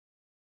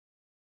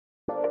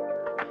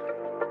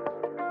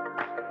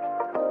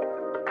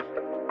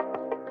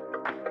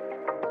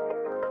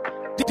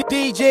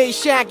DJ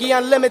Shaggy,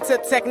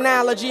 unlimited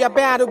technology,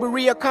 about to be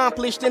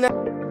reaccomplished in a...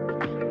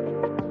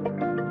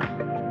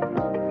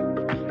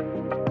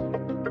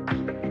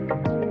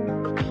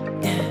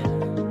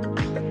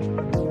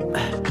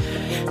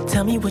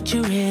 Tell me what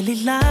you really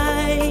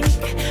like.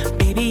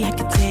 Baby, I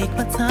can take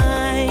my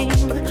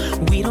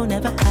time. We don't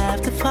ever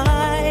have to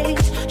fight.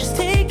 Just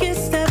take it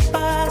step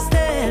by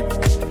step.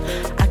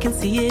 I can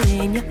see it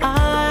in your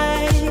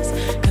eyes,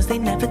 'cause they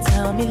never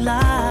tell me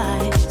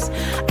lies.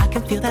 I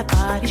can feel that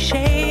body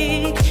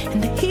shake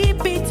and the heat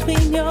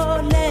between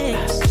your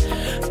legs.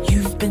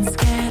 You've been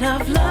scared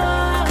of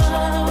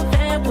love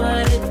and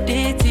what it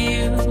did to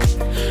you.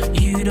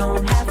 You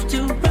don't have to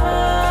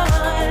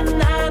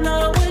run. I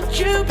know what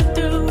you've been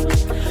through.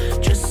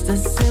 Just a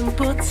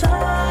simple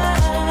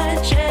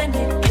touch and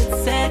it can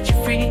set you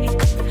free.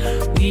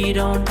 We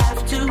don't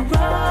have to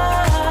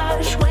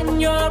rush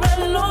when you're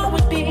alone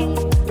with me.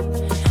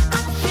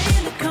 I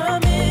feel it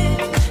coming.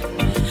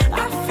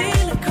 I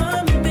feel it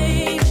coming,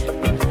 babe.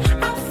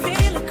 I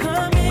feel it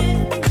coming.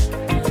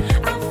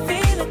 I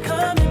feel it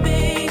coming,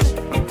 babe.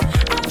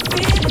 I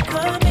feel it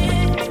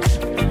coming.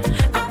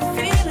 I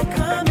feel it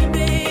coming,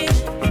 babe.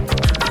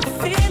 I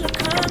feel it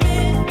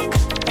coming.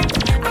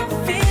 I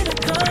feel it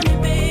coming,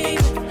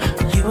 babe.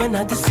 You are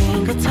not the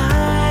single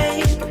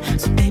type,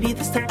 so baby,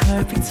 this the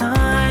perfect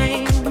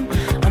time.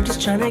 I'm just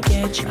tryna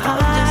get you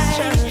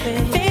high,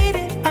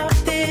 faded off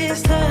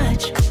this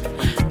touch.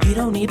 You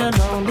don't need a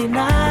lonely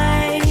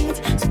night,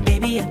 so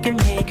baby, I can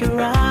make it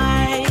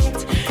right.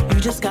 You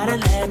just gotta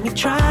let me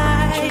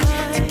try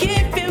to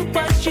give you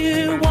what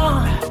you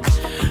want.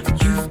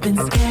 You've been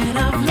scared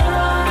of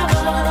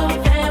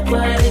love and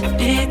what it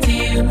did to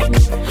you.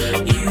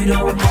 You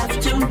don't have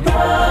to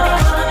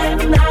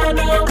run. I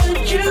know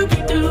what you've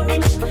been through.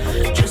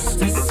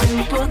 Just a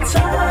simple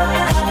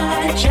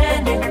touch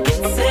and it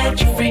can set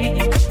you free.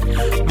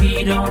 We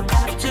don't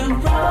have to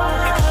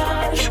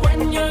rush when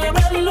you're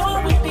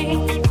alone with me.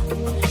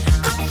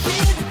 I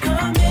feel it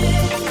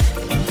coming.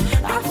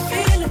 I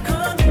feel it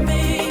coming,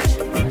 babe.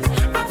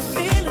 I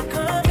feel it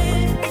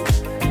coming.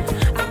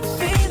 I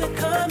feel it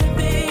coming,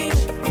 babe.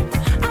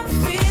 I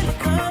feel it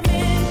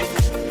coming.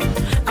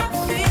 I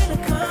feel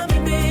it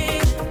coming,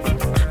 babe.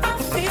 I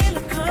feel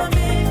it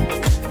coming.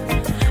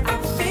 I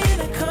feel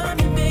it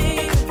coming,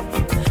 babe.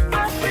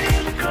 I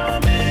feel it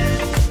coming.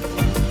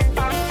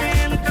 I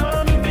feel it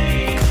coming,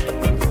 babe.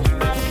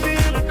 I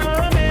feel it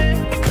coming.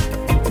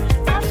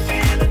 I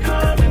feel it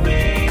coming,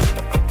 babe.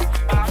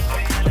 I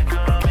feel it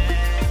coming.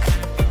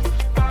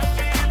 I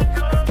feel it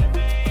coming,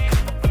 babe.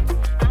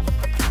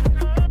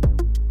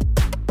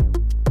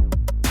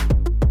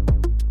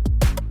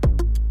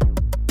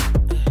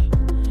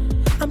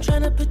 I'm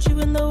tryna put you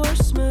in the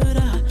worst mood.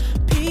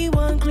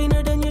 P1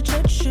 cleaner than your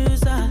church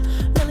shoes.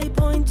 Nelly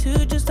point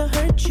 2 just to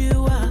hurt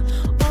you.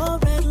 All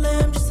red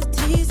lamb just to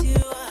tease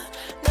you.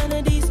 None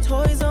of these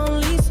toys on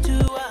lease to.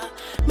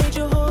 Made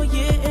your whole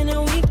year in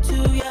a week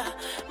too. Yeah,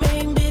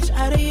 main bitch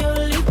out of your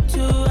league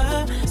too.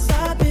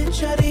 Side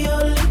bitch out of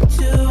your league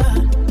too.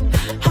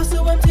 House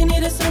so empty,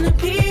 need a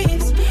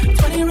centerpiece.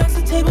 20 racks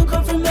a table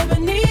come from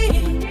ebony.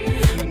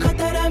 Cut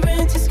that ever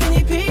into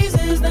skinny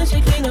pieces. Then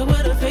she clean up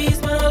with her face,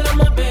 but I love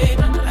my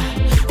baby.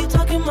 You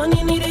talking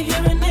money, need a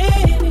hearing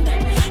aid.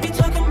 You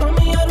talking about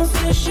me, I don't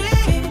see a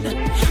shade.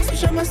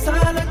 Switch on my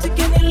side, I take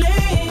any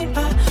lane.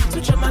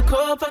 Switch on my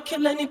core if I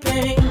kill any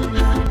pain.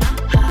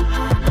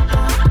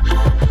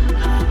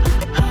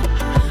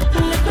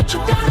 Look what you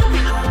done.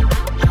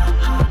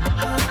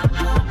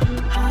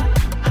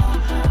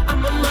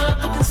 I'm a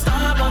motherfucking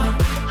star boy.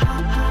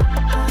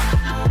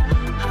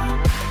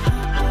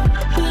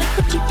 Look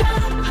what you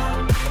done.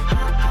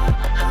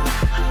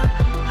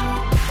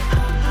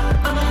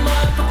 I'm a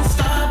motherfucking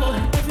star boy.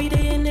 Every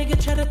day a nigga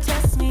try to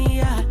test me,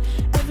 yeah.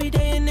 Every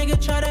day a nigga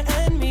try to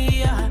end me,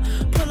 yeah.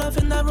 Pull off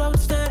in that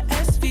roadster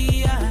SV,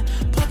 yeah.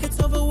 Pockets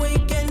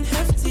overweight getting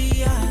hefty,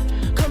 yeah.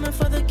 Coming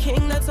for the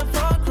king, that's a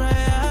far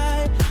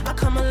cry. I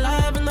come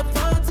alive in the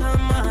fall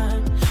time,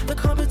 man. The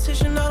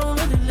competition, I don't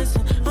really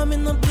listen. I'm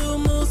in the blue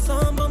moon,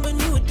 song bumping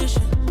new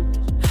edition.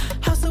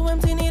 House so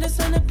empty, need a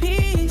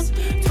centerpiece.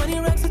 20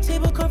 racks a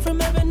table come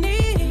from ebony.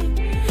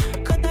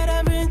 Cut that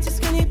ever into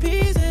skinny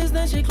pieces.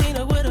 Then she clean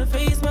up with her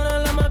face, man, I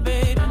love my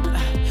baby.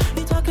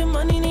 You talking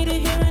money, need a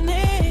hearing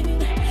aid.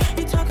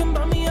 You talking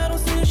about me, I don't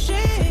see a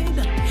shade.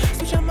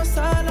 Switch on my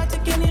side, I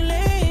take any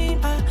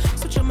lane.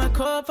 Switch on my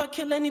core if I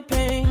kill any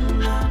pain.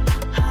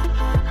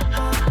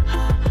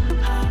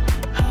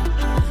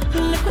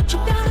 Look what you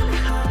done.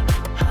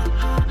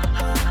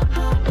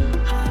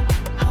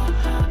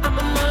 I'm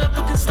a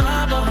motherfucking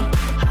star boy.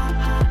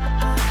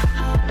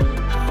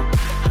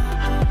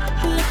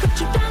 Look what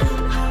you done.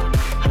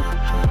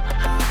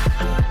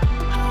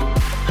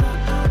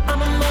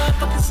 I'm a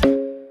motherfucking star.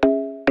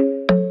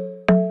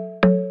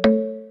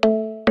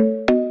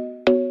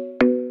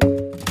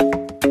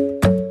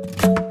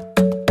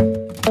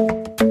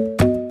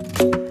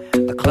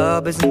 The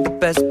club isn't the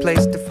best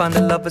place to find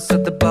a lover, so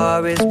the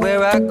bar is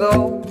where I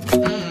go.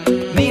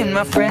 Me and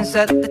my friends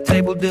at the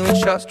table doing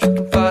shots,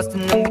 tripping fast,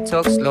 and then we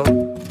talk slow.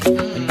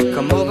 And you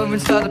come over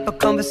and start up a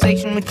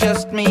conversation with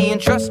just me. And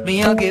trust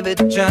me, I'll give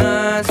it a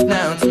chance.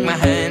 Now take my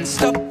hand,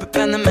 stop it,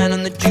 and the man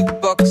on the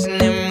jukebox,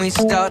 and then we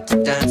start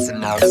to dance.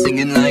 And I was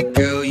singing like,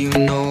 girl, you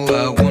know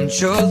I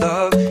want your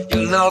love.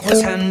 Your love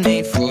was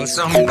handmade for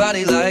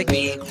somebody like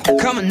me.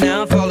 Come on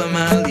now, follow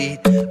my lead.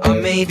 I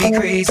may be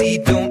crazy,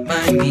 don't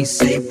mind me.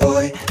 Say,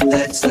 boy,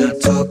 let's not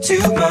talk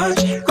too much.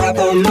 Grab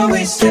on my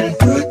waist and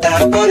put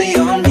that body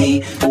on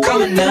me.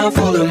 Come on now,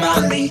 follow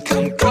my lead.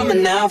 Come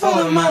on now,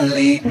 follow my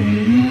lead.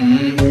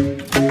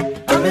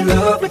 I'm in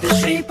love with the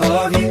shape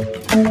of you.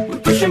 We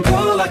push and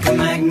pull like a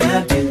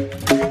magnet do.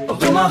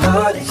 Although my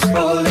heart is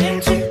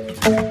falling too.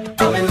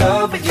 I'm in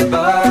love with your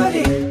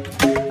body.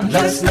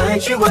 Last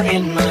night you were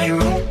in my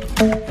room,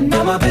 and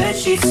now my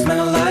bedsheets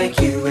smell like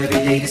you.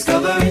 Every day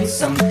discovering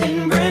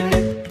something brand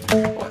new.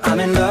 Well, I'm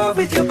in love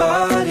with your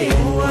body.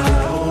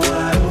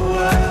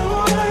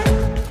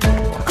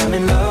 I'm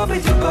in love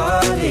with your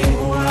body.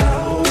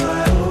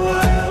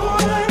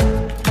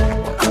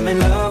 I'm in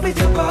love with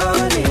your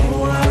body.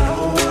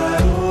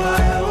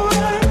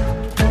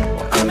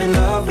 I'm in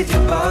love with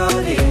your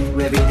body.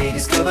 Every day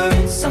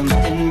discovering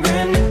something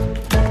brand new.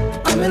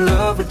 I'm in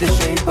love with the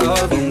shape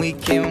of you. When we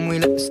came, we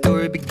let the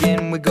story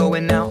begin. We're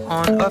going out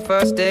on our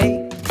first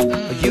date.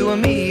 You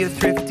and me are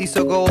thrifty,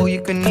 so go all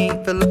you can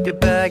eat. Fill up your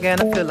bag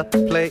and I fill up the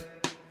plate.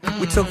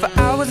 We talk for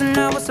hours and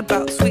hours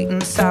about sweet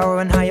and sour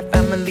and how your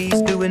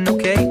family's doing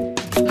okay.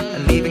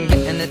 And leaving,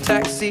 getting a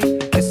taxi,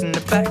 kissing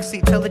the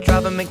backseat, tell the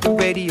driver make the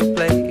radio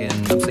play.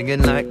 And I'm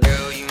singing like,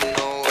 girl, you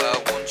know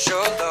I want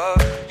your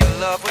love. Your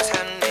love was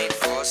handmade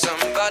for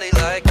somebody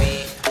like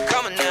me.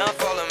 Come on now,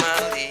 follow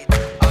my lead.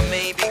 I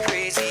may be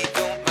crazy,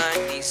 don't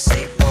mind me.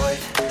 Say, boy,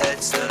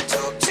 let's not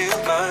talk too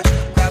much.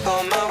 Grab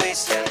on my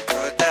waist and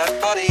put that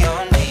body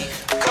on me.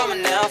 Come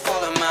on now,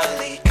 follow my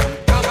lead. Come,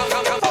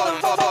 follow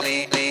my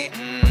lead.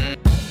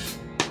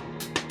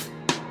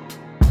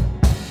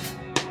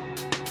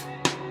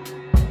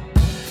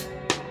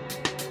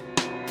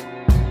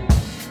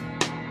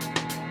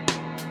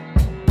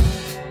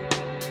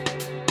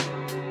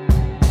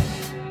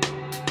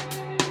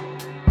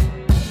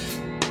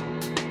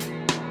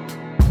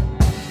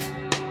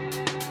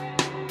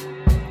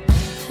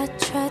 I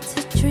tried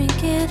to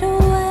drink it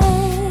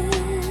away.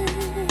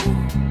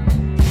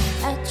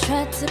 I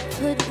tried to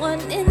put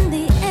one in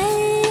the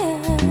air.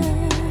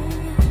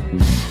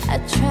 I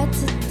tried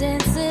to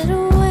dance it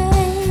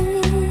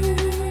away.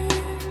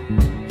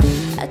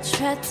 I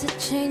tried to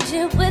change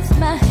it with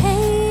my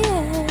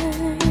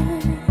hair.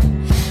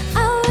 I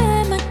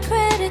ran my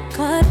credit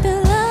card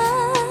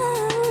below.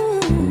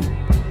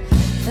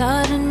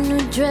 Thought a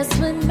new dress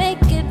would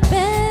make it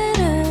better.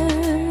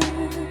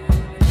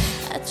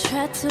 I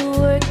tried to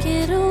work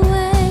it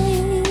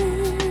away,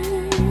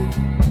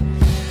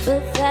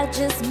 but that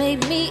just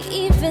made me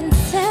even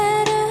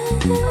sadder.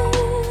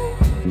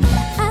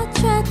 I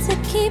tried to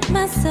keep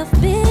myself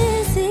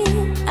busy.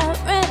 I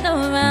ran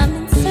around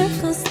in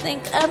circles,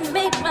 think I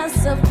made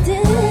myself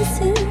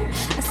dizzy.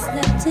 I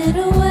slept it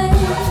away,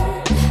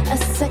 I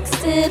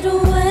sexed it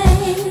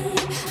away,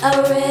 I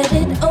read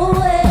it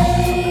away,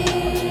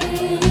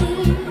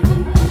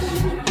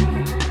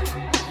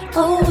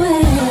 away.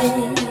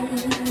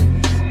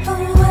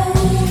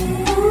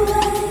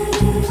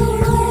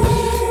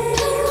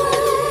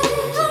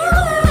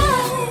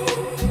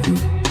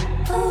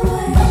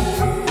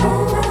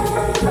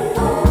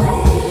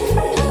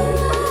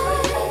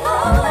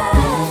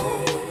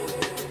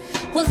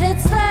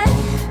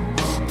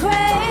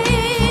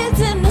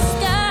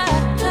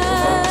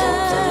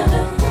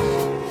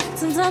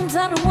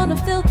 I don't wanna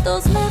feel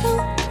those metal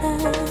eyes.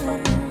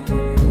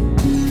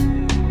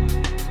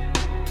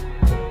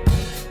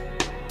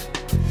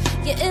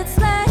 Yeah, it's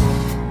like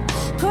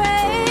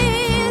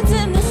cranes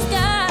in the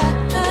sky.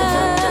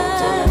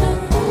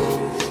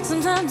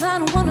 Sometimes I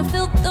don't wanna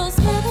feel those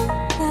metal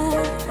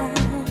eyes.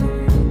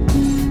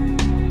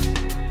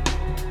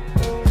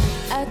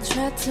 I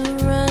tried to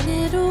run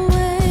it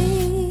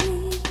away.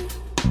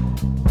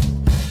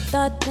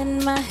 Thought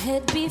then my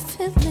head be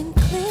feeling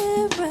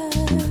clearer.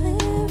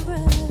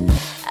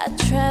 I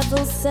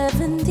traveled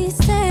 70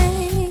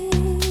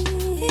 states.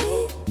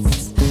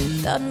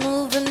 Thought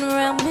moving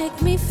around make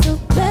me feel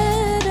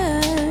better.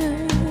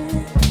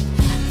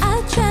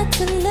 I tried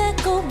to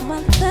let go of my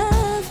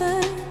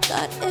lover.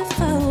 Thought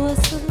if I was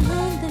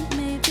alone, then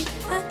maybe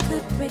I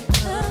could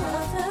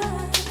recover.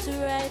 To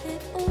write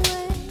it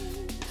away,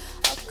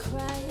 or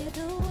cry it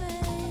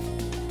away.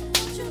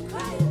 Won't you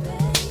cry it, baby?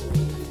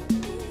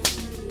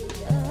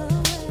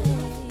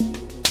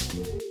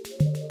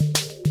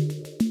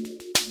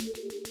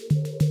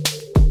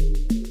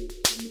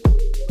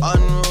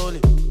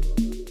 Unruly,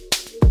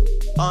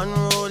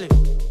 unruly,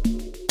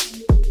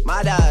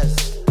 mothers.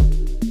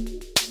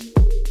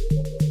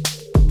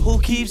 Who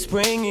keeps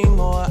bringing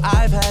more?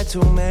 I've had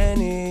too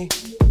many.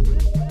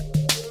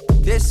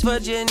 This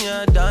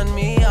Virginia done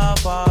me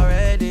off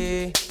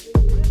already.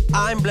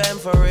 I'm blamed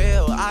for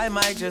real, I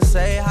might just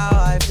say how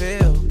I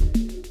feel.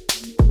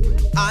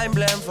 I'm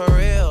blamed for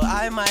real,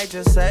 I might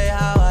just say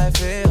how I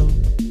feel.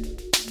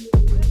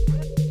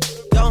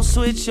 Don't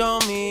switch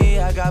on me,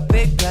 I got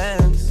big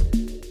plans.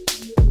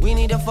 We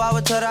need to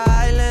forward to the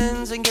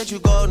islands and get you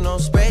gold, no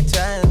spray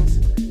tans.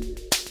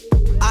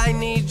 I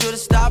need you to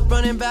stop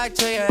running back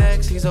to your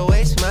ex, he's a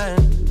waste man.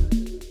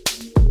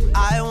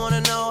 I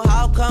wanna know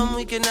how come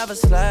we can never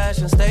slash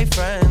and stay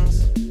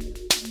friends.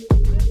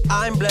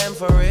 I'm blamed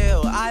for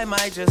real, I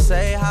might just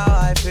say how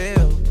I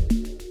feel.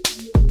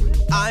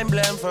 I'm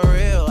blamed for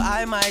real,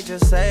 I might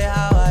just say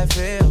how I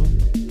feel.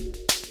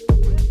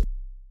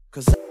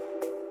 Cause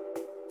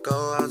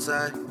go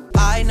outside.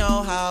 I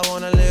know how I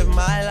wanna live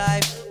my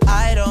life.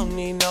 I don't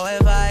need no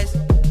advice.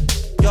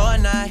 You're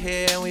not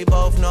here and we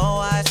both know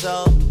why.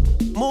 So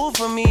move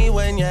for me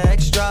when you're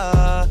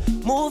extra.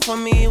 Move for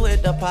me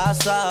with the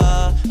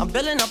pasta. I'm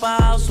building up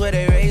a house where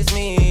they raise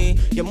me.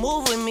 You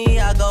move with me,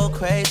 I go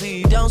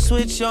crazy. Don't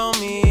switch on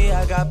me,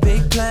 I got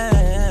big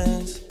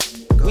plans.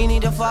 We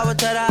need to forward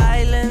to the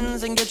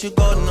islands and get you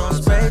golden on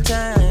spray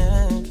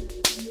tan.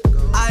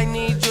 I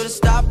need you to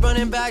stop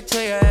running back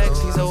to your ex,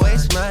 he's a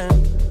waste man.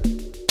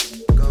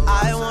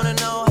 I wanna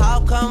know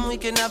how come we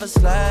can never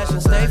slash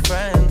and stay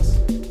friends.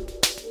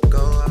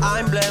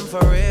 I'm blamed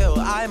for real,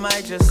 I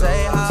might just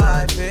say how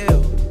I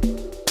feel.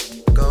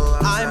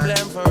 I'm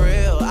blamed for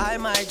real, I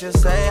might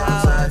just say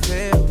how I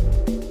feel.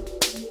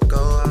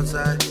 Go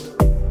outside.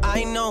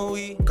 I know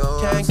we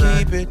can't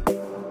keep it.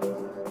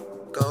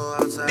 Go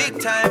outside.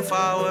 Big time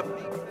forward.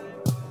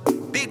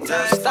 Big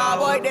time star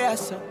boy there,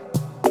 sir.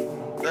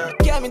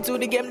 Came into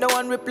the game, no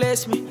one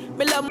replace me.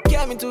 Me love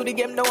came into the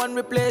game, no one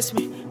replace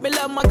me. Me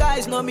love my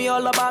guys, know me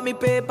all about me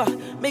paper.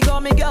 Me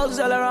got me girls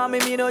all around me,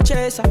 me no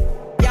chaser.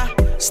 Yeah,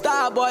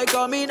 star boy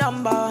call me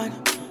number one.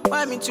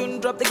 When me tune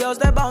drop, the girls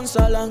they bounce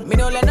along. Me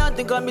no let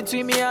nothing come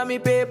between me and me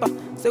paper.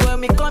 So when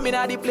me come in,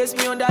 I the place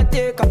me on that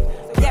take up.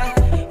 Yeah,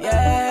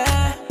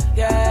 yeah,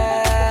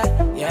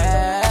 yeah,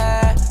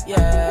 yeah,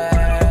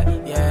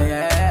 yeah, yeah,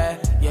 yeah,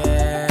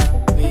 yeah.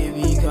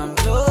 Baby, come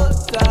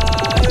closer.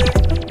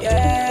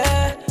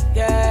 Yeah,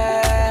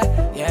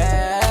 yeah,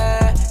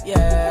 yeah,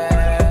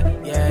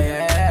 yeah,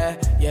 yeah,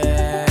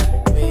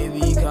 yeah.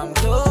 Baby, come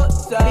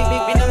closer.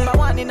 Big number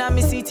one in a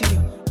me city,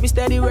 yo. Me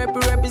steady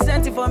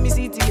representing for me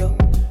city, yo.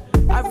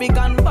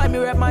 African boy, me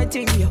rep my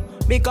thing, yo.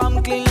 Me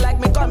come clean like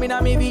me come in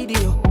a me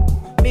video.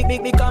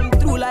 Me come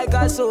through like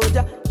a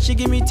soldier. She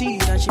give me tea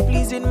and she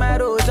pleasing my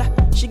rosa.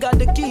 She got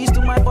the keys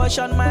to my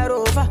Porsche and my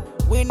Rover.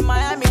 We in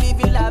Miami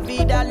living la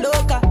vida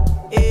loca.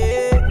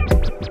 Yeah,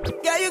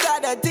 yeah, you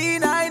got the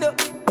teen, I know.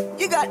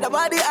 You got the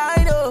body,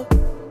 I know.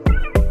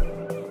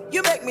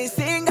 You make me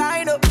sing,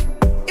 I know.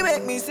 You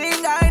make me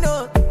sing, I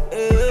know.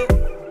 Yeah,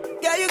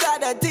 yeah, you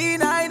got the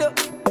teen, I know.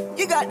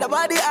 You got the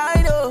body,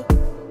 I know.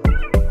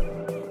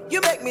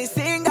 You make me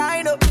sing,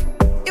 I know.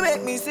 You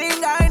make me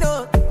sing, I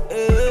know.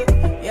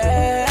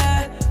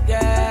 Yeah, yeah,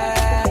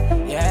 yeah,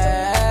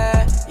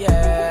 yeah,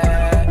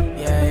 yeah,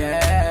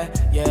 yeah,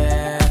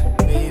 yeah.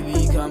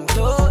 Baby, come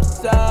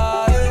closer.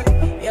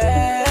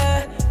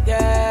 Yeah,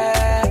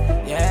 yeah,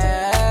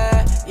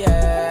 yeah,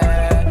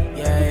 yeah,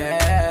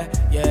 yeah,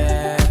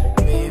 yeah.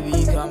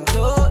 Baby, come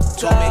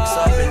closer. To mix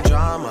up in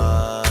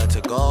drama,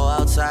 to go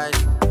outside.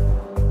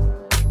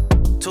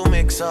 To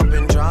mix up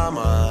in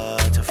drama,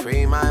 to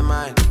free my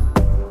mind.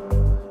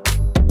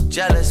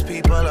 Jealous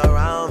people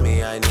around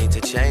me, I need to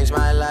change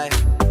my life.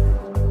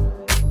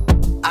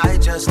 I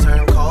just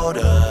turn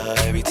colder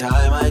every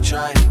time I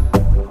try.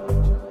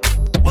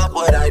 What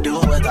would I do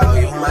without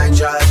you, my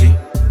Georgie?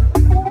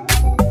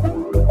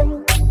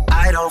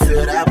 I don't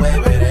feel that way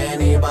with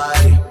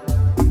anybody.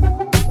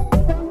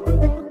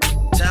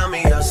 Tell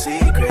me your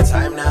secrets,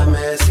 I'm not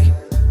messy.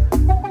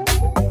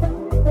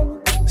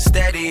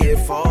 Steady it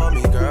for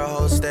me, girl,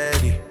 hold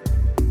steady.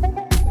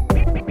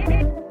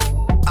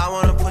 I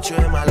wanna put you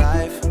in my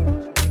life.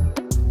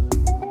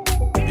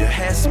 Your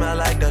hair smell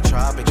like the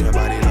tropics, your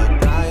body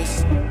look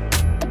nice.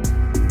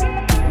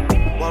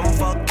 One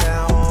fuck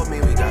can't hold me,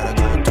 we gotta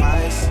go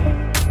twice.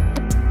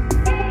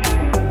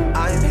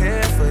 I'm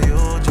here for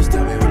you, just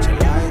tell me what you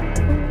like.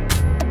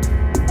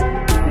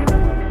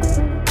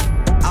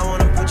 I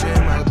wanna put you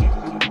in my life.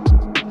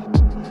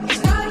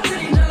 It's not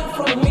good enough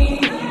for me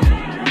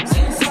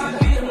since I've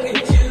been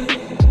with you.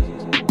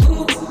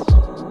 Ooh.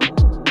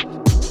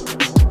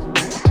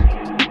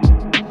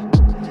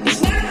 It's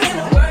not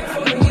gonna work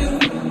for you.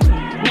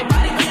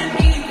 Nobody can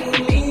equal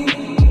me.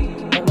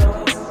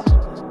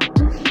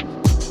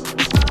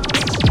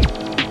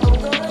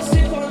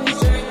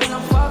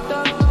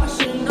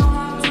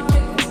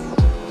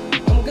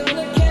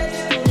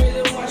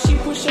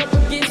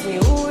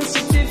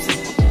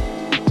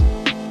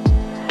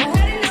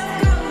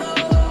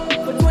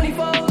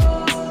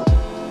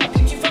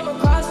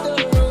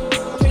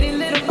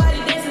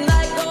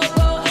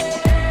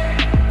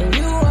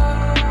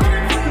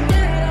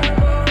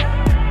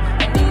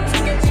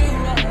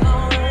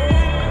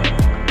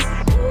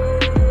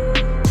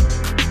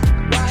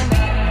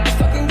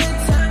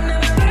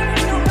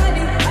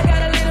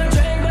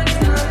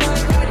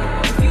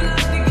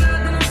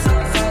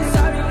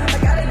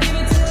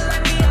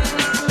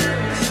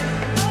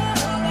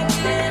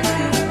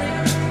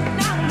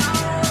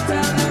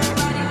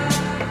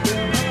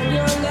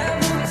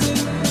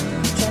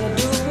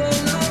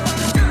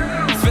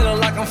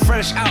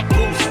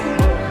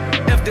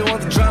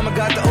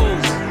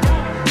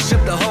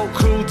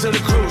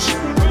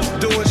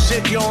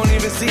 you don't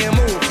even see him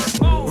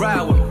move.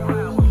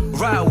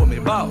 Ride with me,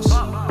 boss.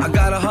 I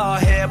got a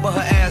hard head, but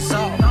her ass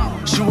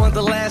off. She want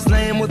the last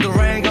name with the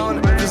ring on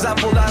it. Cause I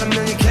pulled out $1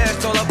 million cash,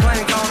 told her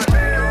blank on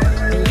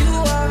it. You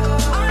are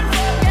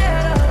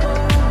unforgettable.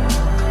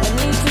 I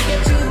need to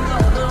get you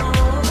alone.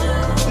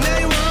 Now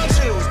you want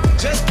chills,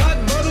 just pop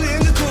bubbly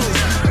in the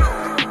cooler.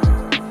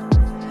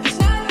 It's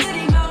not good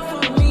enough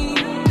for me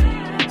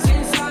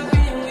since I've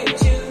been with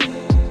you.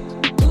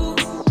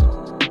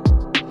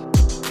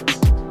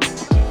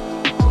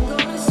 I'm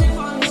gonna sip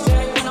on this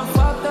track when I'm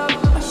fucked up.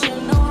 I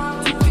should know how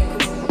to pick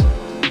it.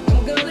 I'm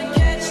gonna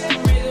catch the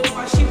rhythm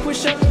while she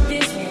push up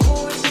against me.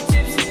 Oh, she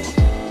tipsy.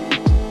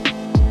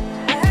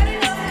 I had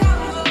enough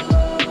combo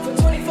for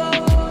 24.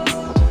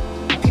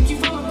 I picked you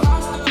from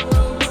across the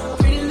road.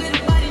 Pretty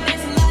little body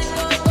dancing like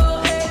go-go,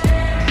 hey.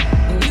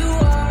 And you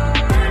are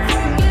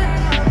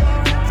unforgettable.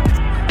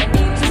 I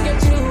need to get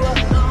you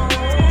alone.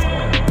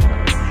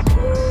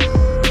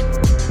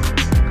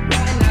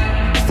 Right now,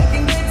 if I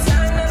can get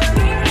time, never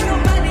leave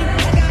nobody.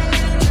 I got a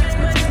little trip,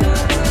 but it's not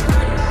a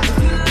party. If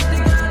you love the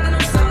girl, then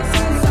I'm so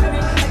sorry.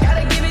 I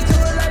gotta give it to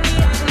her like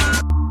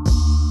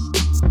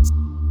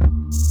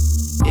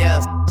Yeah.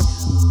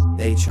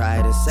 They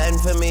try to send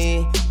for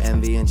me,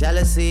 envy and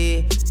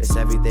jealousy. It's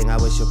everything I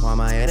wish upon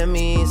my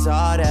enemies.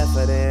 All that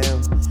for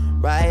them,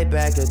 right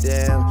back at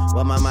them.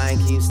 What my mind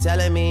keeps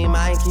telling me,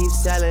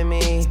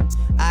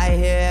 I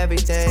hear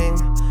everything.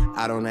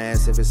 I don't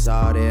ask if it's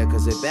all there,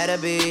 cause it better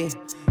be.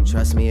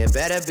 Trust me, it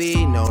better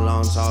be. No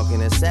long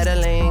talking and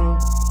settling.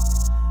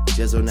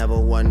 Jizzle never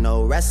won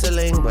no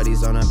wrestling, but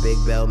he's on a big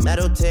belt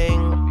metal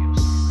ting.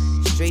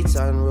 Streets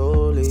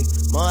unruly,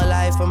 more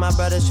life for my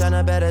brothers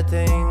tryna better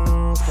things.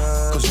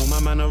 Cause all my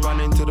man are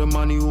running to the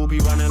money, will be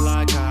running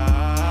like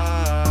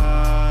I.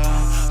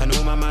 And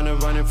all my man are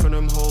running from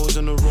them holes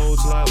on the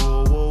roads like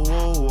whoa, whoa,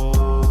 whoa,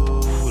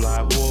 whoa.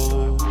 Like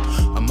whoa.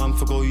 A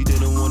month ago you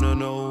didn't wanna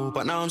know,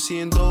 but now I'm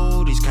seeing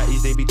though. These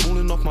catties, they be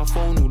calling off my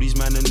phone. All these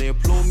man and they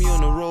applaud me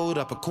on the road.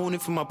 I put corner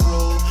for my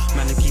pro.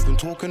 Man, they keep on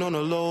talking on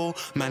the low.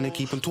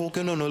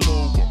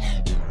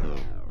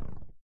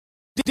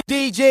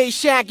 DJ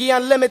Shaggy,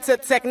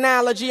 unlimited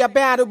technology,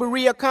 about to be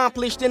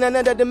reaccomplished in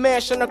another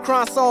dimension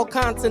across all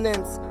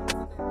continents.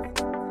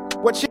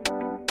 What you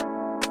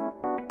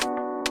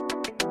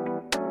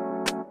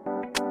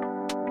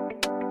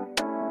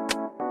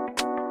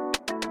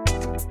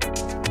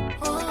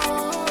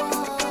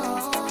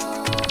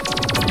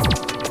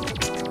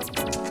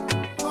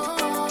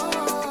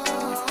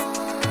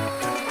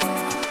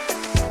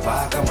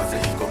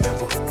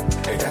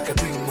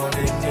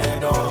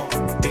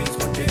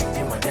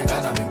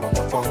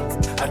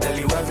I tell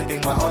you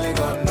everything my only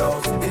God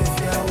knows. If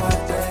you want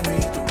me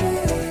to be,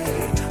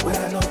 when I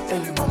not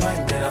tell you my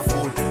mind, then I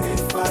fool.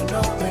 If I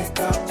don't wake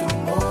up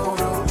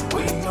tomorrow,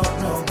 we don't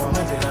know my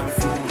mind, then I'm a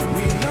fool.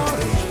 We know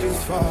reach this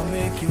far,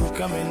 make you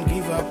come and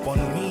give up on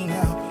me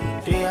now.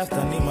 Day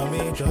after name I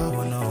made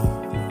trouble now.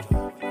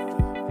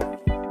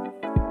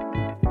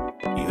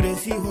 You they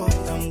see what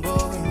I'm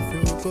going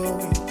through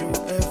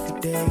every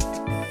day.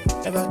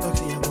 Never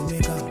thought I would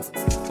make up,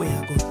 where I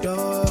go do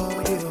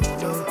you.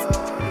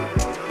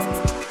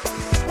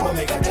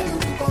 Make I tell you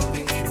to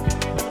convince you.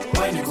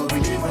 When you go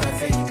believe when I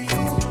say you be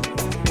you.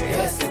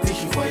 Yes, a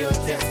tissue for your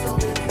chest, so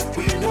baby.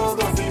 We know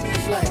go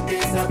finish like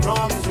this, I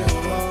promise you.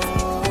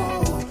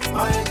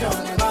 My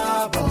Johnny,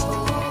 my boy,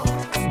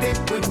 stick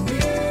with me.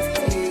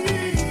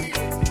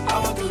 I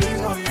want to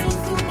lean on you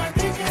through my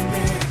thick and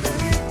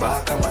thin.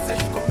 Back on my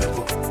session, come and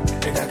go.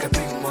 And I can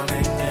bring money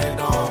in there,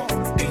 no.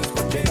 Things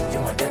will change, you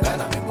might get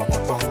an amigo,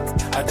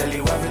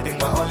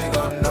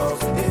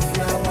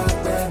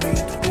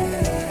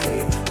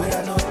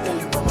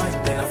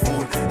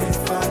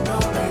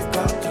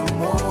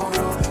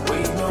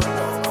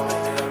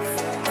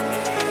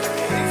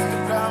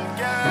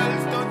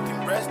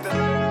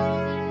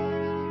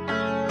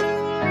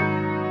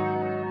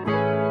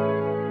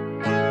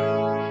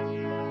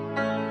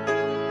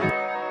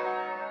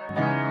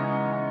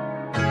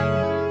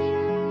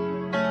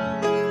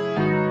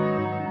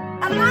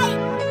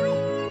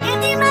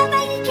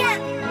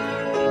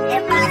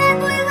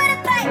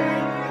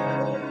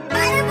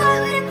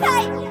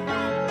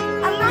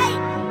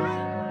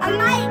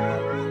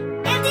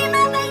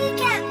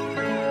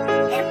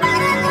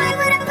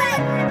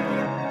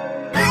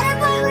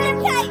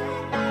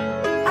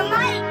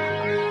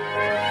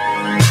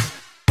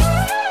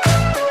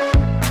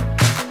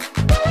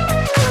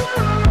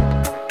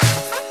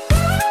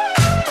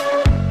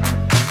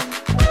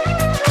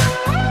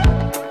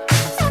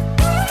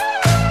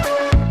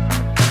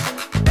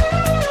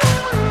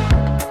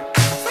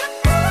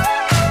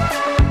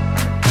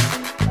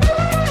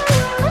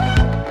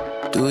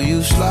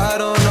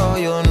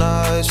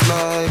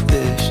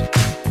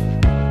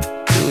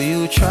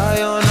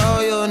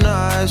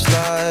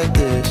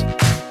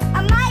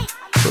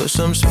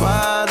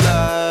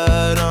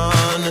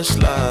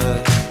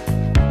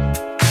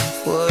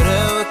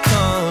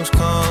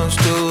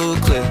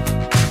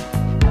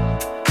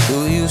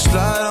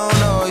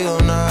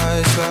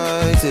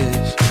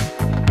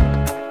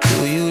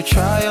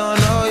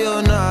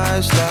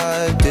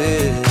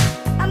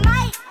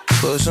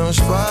 some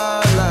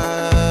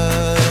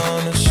spotlight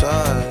on the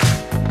side.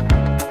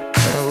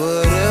 And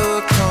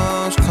whatever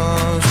comes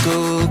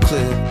through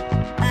clear.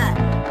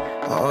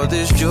 All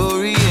this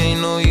jewelry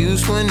ain't no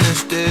use when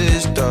it's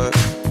this dark.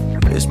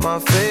 It's my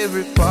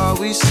favorite part,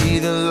 we see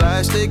the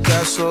lights that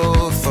got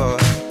so far.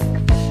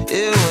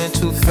 It went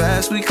too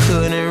fast, we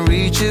couldn't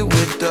reach it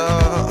with the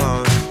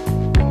arm.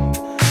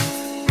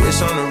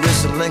 Wrist on the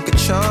wrist, a link of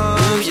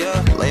charms,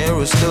 yeah. Laying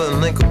was still a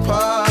link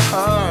apart.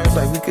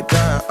 Like we could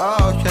die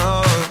all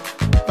young,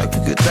 like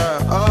we could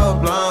die all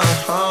blind.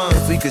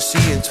 If we could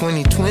see in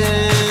 2020,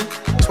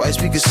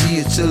 twice we could see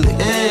it till the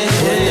end.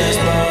 Put that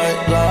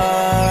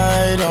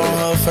spotlight on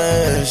her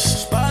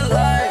face.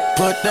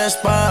 Put that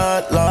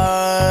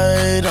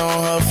spotlight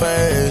on her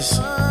face.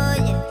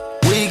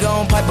 We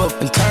gon' pipe up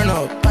and turn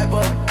up.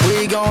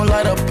 We gon'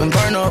 light up and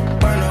burn up.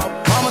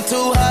 Mama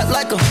too hot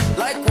like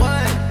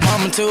what?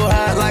 Mama too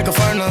hot like a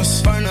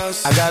furnace.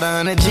 I got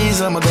 100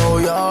 G's, I'ma go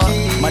yard.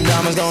 My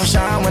diamonds gon'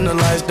 shine when the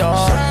lights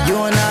dark. You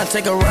and I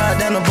take a ride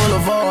down the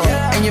boulevard,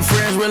 and your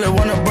friends really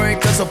wanna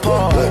break us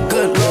apart.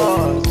 Good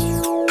Lord.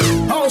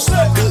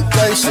 Good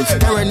gracious,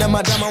 staring at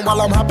my diamond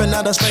while I'm hopping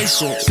out of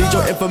spaceship. Need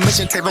your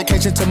information, take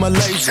vacation to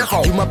Malaysia.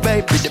 You my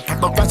baby, the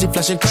paparazzi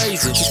flashing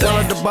crazy. She still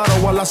at the bottle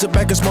while I sit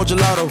back and smoke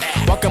gelato.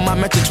 Walking my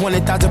mansion,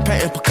 20,000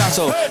 painting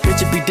Picasso.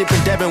 Bitch, it be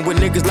dipping, dabbing with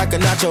niggas like a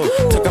nacho.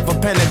 Took off a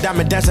pen and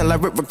diamond dancing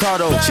like Rick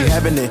Ricardo. She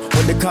having it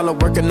when the color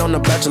working on the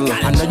Bachelor.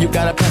 I know you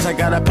got a pass, I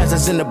got a pass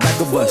that's in the back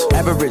of us.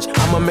 Average,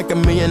 I'ma make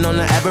 $1 million on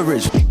the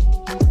average.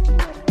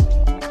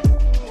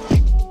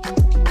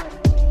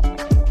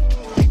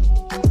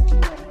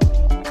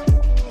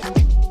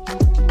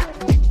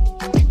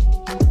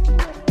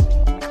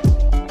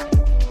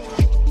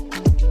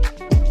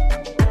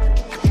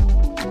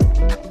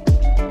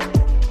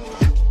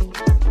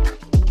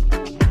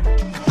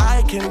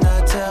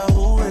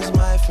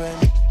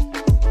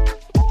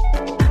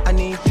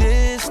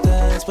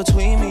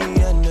 Between me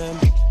and them,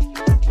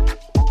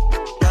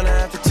 gonna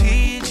have to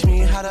teach me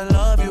how to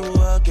love you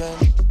again.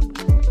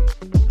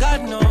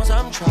 God knows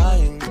I'm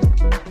trying.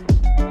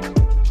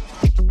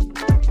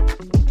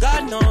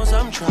 God knows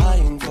I'm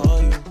trying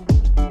for you.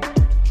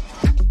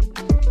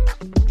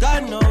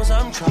 God knows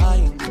I'm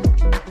trying.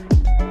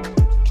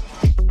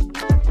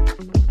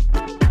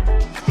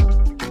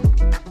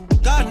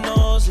 God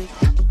knows it.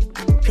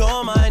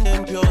 Pure mind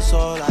and pure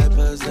soul I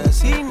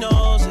possess. He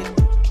knows it.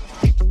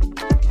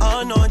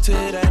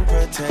 Anointed and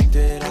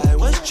protected, I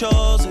was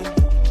chosen.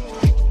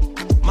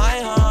 My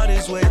heart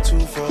is way too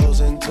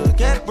frozen to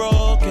get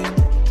broken.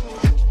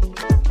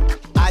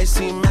 I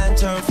seen man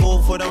turn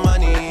fool for the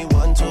money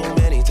one too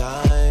many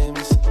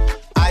times.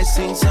 I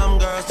seen some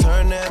girls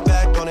turn their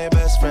back on their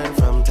best friend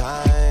from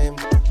time.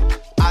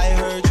 I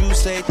heard you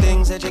say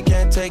things that you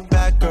can't take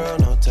back, girl,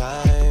 no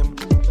time.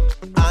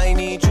 I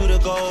need you to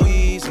go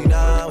easy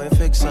now and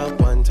fix up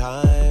one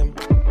time.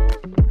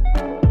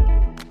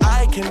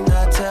 I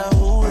cannot tell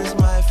who is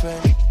my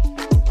friend.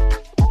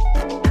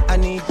 I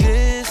need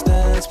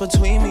distance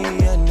between me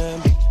and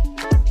them.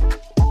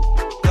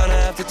 Gonna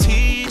have to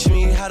teach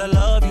me how to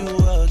love you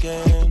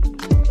again.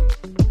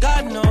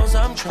 God knows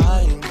I'm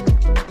trying.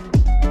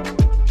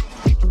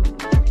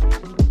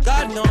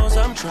 God knows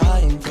I'm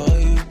trying for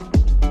you.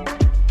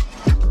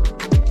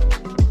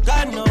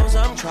 God knows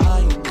I'm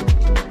trying.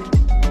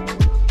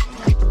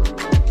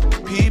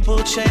 People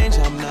change,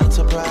 I'm not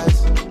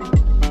surprised.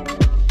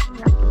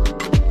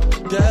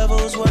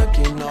 Devil's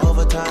working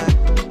overtime.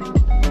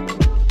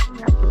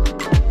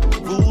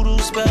 Voodoo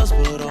spells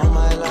put on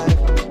my life.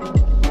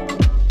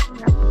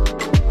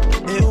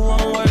 It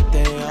won't work,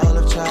 they all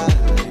have tried.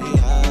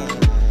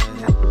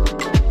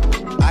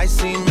 I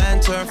seen man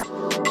turn.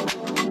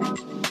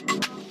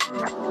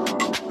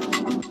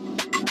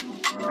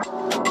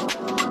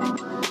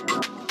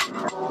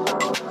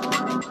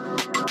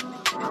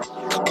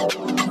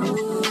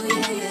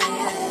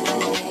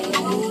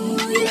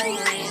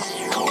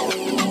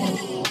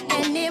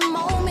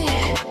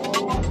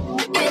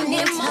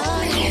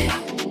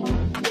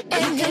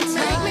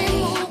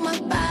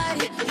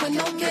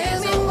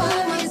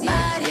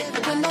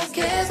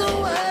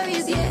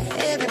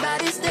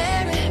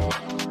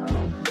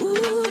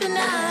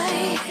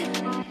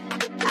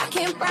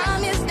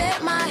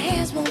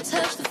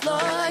 Touch the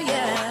floor,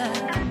 yeah.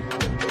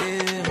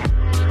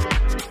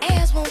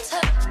 Hands won't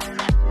touch.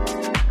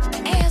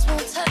 Hands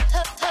won't touch.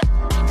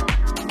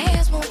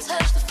 Hands won't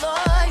touch the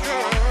floor,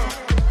 yeah.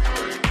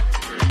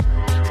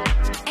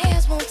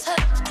 Hands won't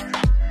touch.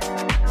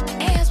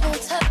 Hands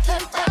won't touch.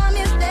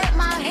 Promise that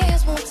my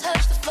hands won't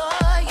touch the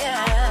floor,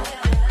 yeah.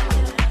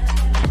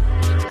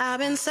 I've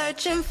been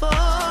searching for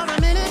a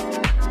minute,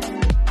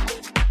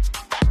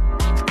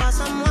 for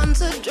someone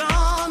to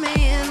draw me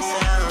in.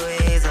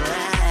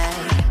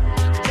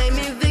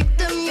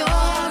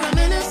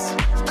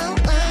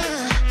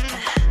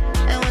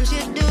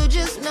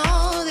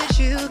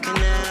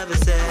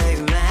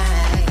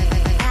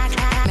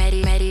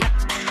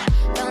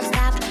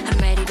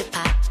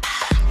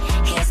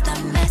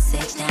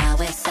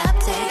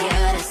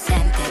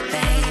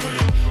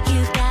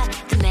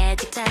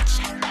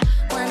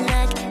 One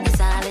look is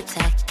all it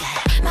takes.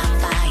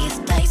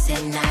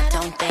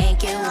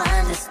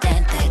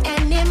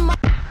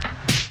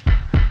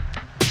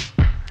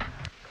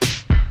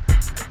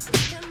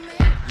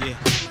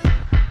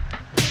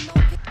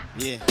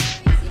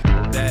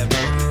 bad boy.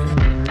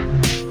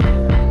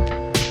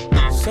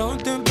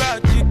 Something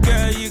about you,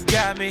 girl, you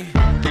got me.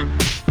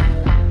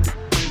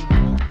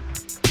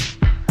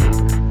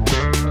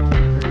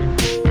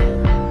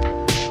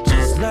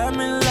 Just let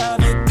me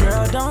love you,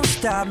 girl, don't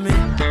stop me.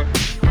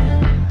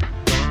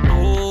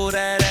 Oh,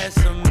 that ass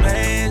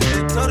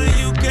amazing. Told her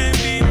you can't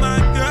be my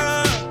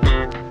girl,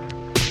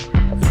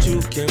 but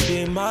you can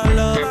be my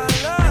lover.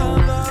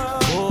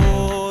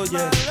 Oh,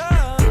 yeah.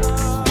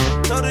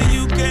 Told her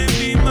you can't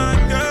be my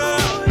girl,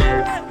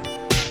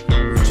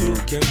 but you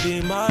can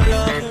be my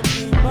lover.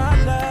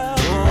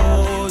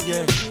 Oh,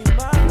 yeah.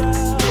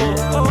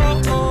 Oh,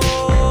 oh, oh.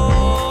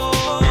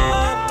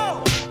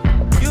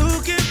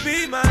 You can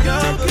be my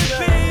lover, girl.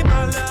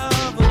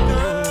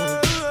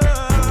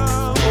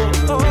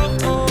 Oh, oh,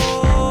 oh.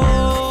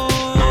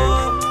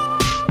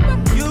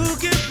 You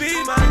can be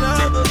my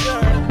lover,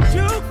 girl.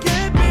 You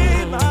can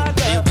be my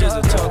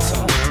lover.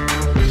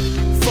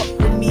 Fuck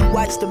with me,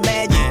 watch the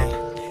magic.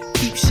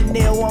 Keep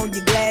Chanel on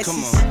your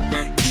glasses.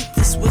 Eat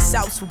the Swiss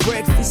Alps for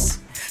breakfast.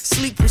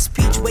 Sleep with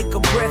speech, wake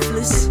up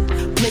breathless.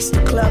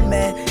 Mr. Club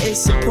man,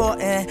 it's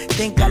important.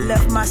 Think I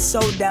left my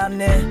soul down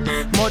there.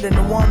 More than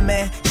a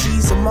woman,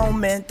 she's a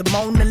moment. The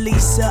Mona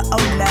Lisa,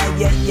 oh nah,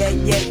 yeah,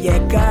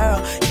 girl.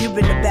 You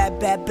been a bad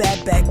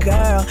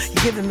girl. You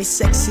giving me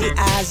sexy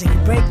eyes and you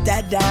break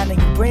that down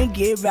and you bring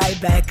it right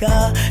back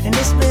up. And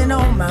it's been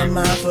on my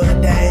mind for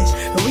days.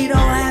 But we don't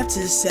have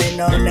to say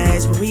no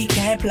names, but we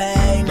can't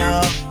play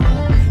no.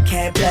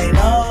 Can't play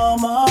no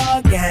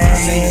more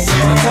games.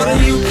 I told her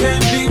you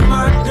can't be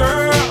my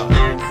girl,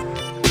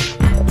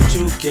 but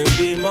you can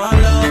be my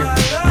lover.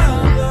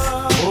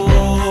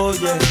 Oh,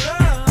 yeah.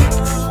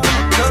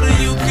 Told her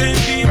you can't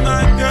be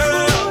my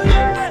girl,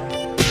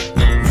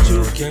 but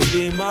you can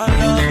be my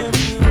lover.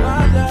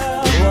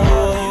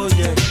 Oh,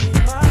 yeah.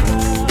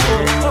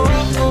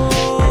 Oh, oh, oh.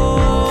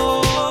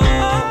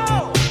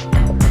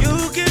 You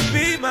can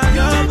be my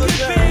lover,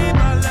 girl.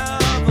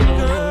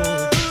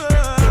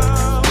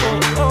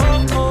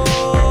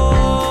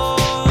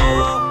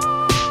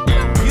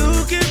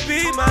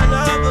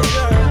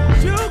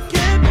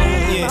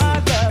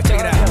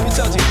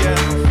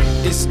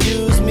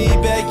 Excuse me,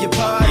 beg your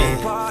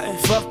pardon.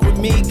 Fuck with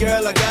me,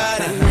 girl, I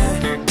got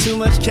it. Too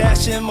much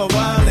cash in my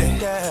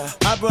wallet.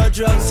 I brought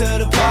drugs to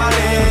the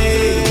party.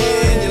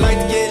 And you like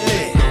to get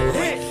lit.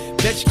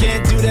 Bet you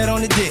can't do that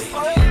on the dick.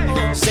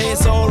 Say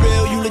it's all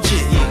real, you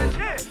legit.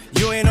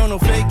 You ain't on no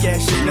fake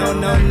ass shit. No,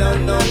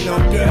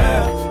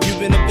 girl. You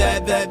been a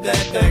bad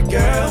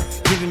girl.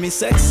 Giving me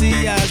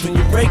sexy eyes when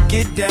you break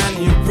it down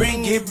and you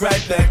bring it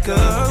right back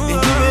up. And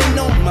you been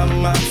on my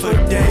mind for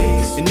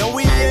days. You know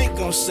we ain't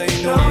gon' say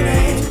no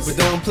names, but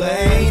don't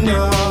play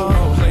no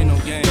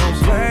games. Don't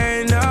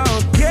play no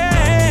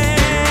games.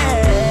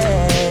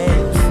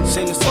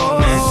 Sing the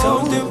song, man.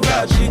 Something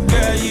about you,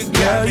 girl, you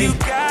got me.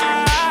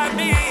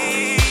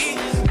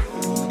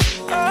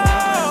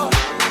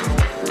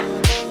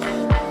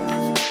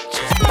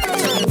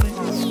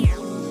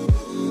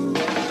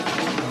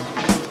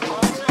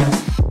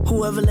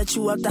 Whoever let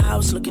you out the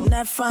house looking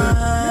that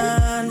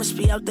fine must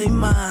be out their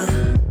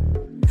mind.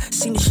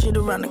 Seen the shit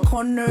around the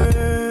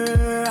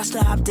corner, I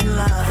still hopped in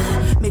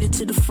line. Made it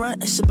to the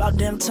front, it's about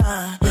damn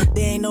time.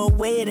 There ain't no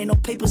way, it ain't no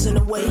papers in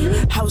the way.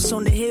 House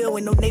on the hill,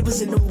 ain't no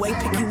neighbors in the way.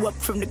 Pick you up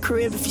from the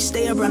crib if you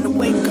stay around the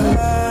way,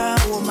 girl.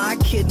 Who am I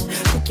kidding?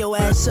 Pick your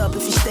ass up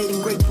if you stayed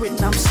in Great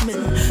Britain, I'm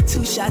smitten.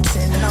 2 shots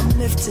in and I'm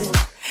lifted.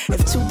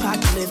 If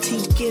Tupac lived,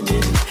 he'd get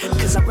it.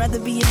 Cause I'd rather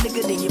be a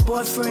nigga than your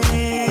boyfriend.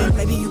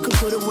 Maybe you could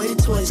put away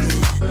the toys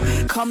then.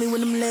 Call me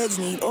when them legs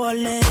need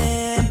oiling.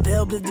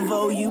 Bell Biv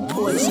DeVoe, you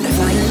poison. If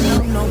I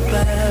didn't know no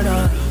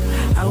better,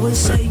 I would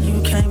say you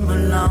came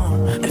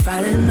along. If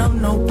I didn't know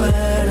no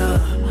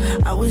better,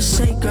 I would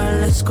say, girl,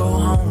 let's go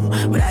home.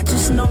 But I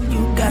just know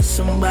you got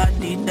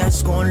somebody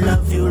that's gonna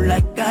love you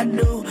like I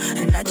do.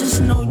 And I just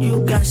know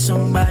you got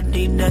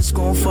somebody that's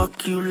gonna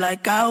fuck you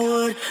like I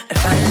would.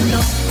 If I didn't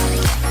know.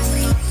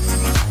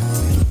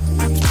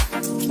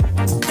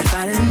 If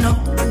I didn't know,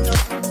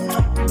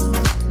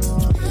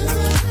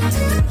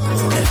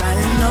 if I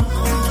didn't know,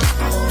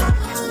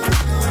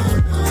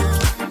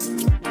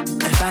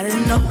 if I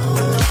didn't know,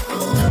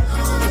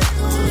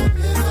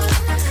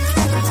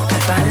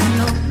 if I didn't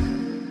know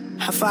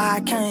how far I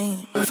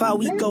came, how far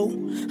we go,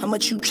 how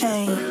much you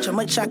change, how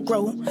much I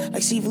grow,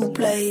 like seafood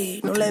play,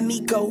 don't let me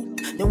go.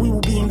 Then we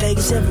will be in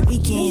Vegas every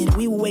weekend.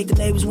 We will wake the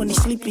neighbors when they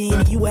sleeping.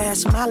 And you will have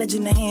some mileage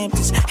in the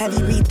Hamptons. Have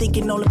you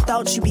rethinking all the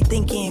thoughts you be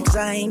thinking? Cause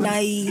I ain't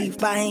naive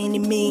by any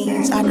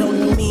means. I don't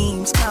know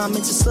memes,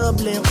 comments, or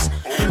sublims.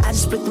 I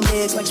just split them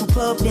legs like some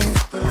pub dinner.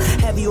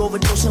 Have you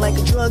overdosing like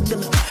a drug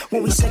dealer?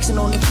 When we sexing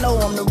on the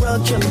floor, I'm the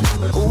rug killer.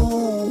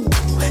 Ooh,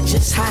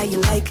 just how you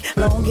like.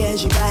 Long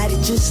as you ride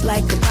it just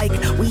like a bike.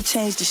 We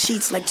change the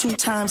sheets like 2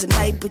 times a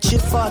night. But you're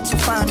far too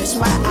fine, that's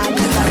why I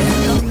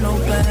didn't know no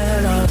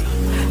better.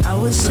 I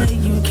would say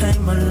you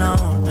came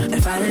along.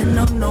 If I didn't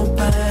know no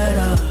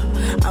better,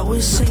 I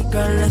would say,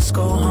 girl, let's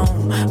go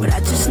home. But I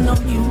just know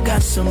you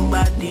got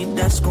somebody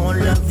that's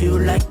gonna love you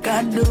like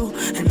I do.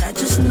 And I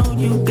just know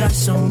you got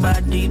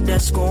somebody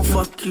that's gonna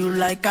fuck you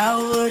like I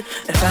would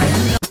if I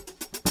didn't know.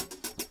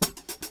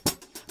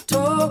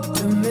 Talk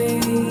to me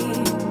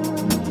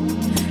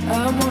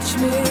and watch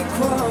me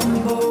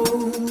crumble.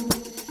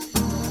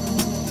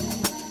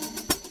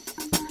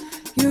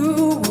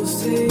 You will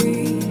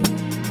see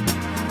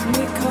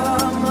me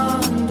come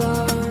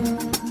undone.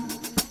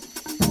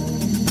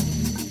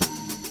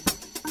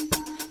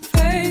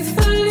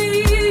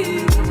 Faithfully,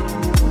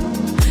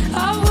 I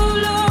will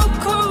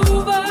look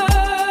over.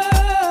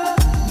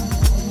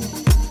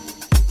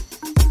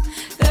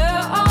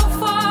 There I'll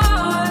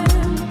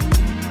find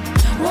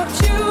what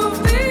you've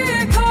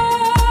become.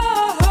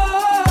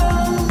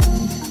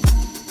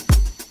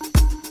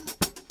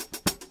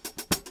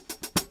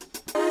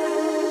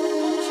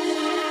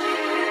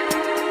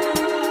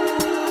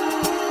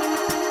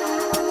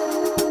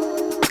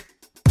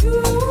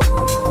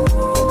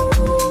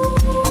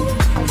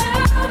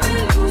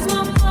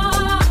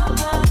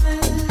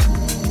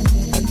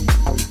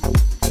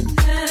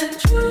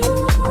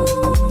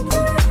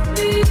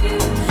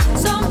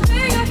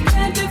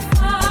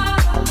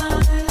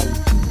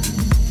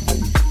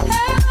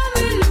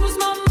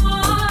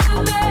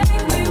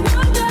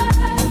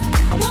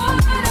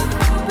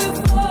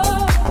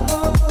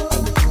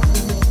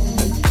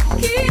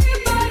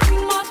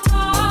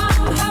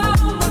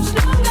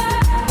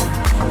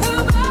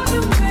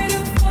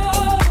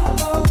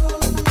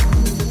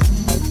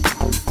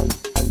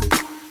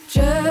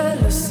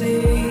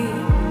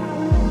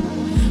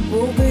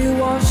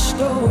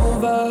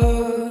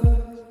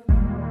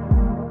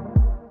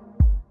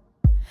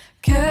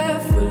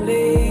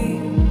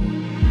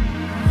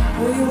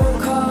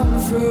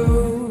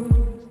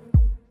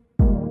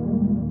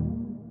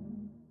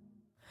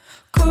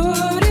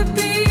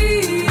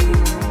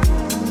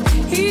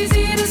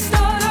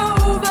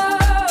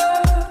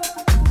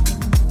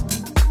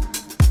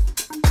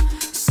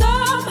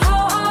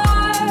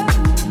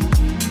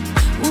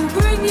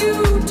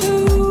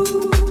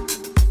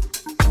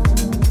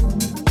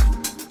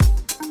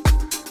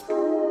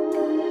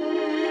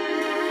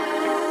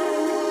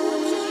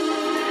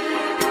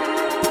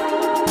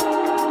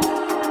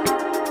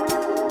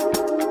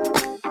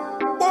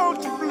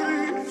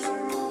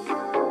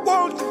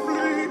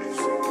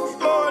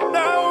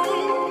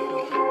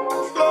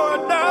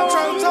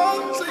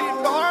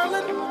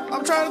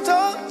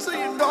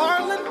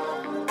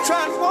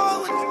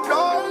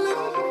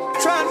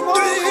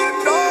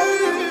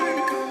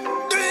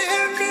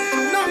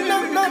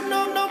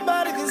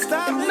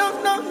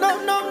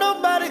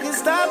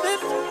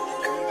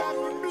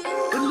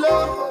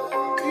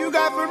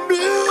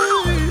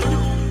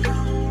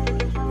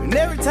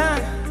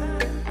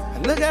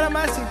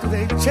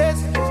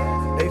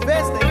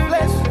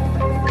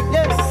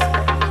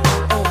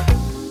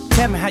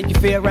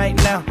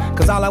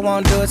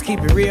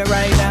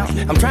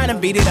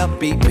 Beat it up,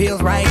 beat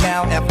pills right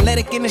now.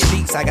 Athletic in the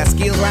sheets, I got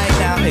skills right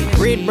now. Hey,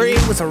 red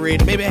bread with some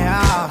red, baby,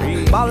 how?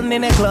 Ballin'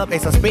 in that club, they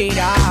some speed,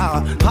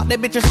 pop that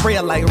bitch and spray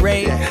it like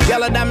raid.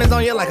 Yellow diamonds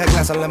on you like a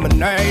glass of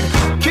lemonade.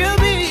 Kill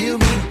me,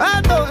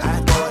 I thought.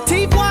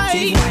 Teeth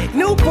white,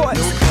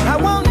 Newports. I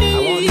want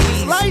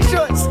these light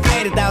shorts.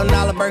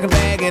 $80,000 burger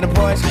bag in a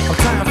Porsche. I'm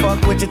trying to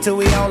fuck with you till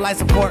we on life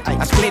support.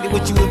 I split it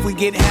with you if we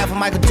get half of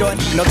Michael Jordan.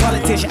 No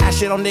politician, I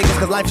shit on niggas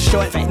cause life is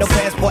short. No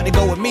passport to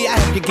go with me, I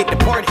help you get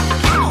deported.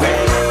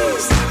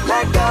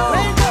 Let go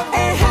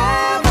and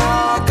have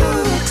a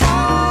good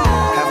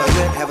time.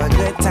 Have a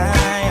good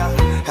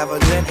time.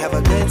 Have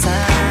a good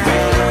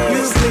time.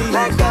 You please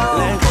let go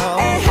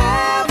and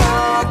have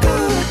a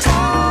good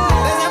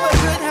time.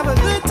 Let's have a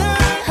good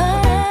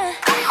time.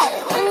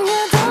 When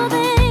you do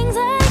things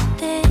like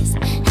this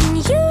and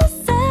you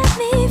set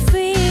me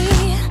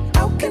free,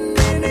 how can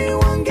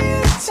anyone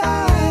get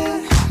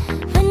tired?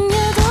 when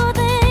you do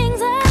things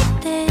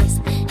like this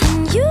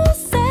and you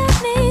set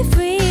me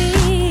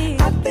free,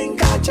 I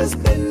think I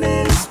just been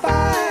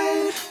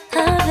inspired.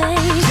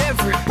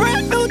 baby.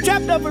 Brand new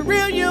trapped up a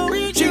real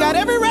you. She got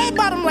every red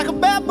bottom like a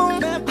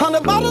baboon.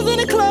 100 bottles in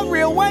the club,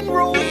 real one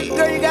rule.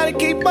 Girl, you gotta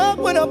keep up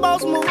with a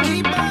boss move.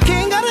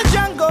 King of the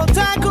jungle,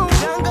 tycoon.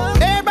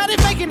 Everybody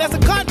faking that's a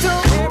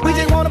cartoon. We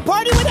just wanna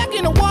party without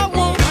getting a war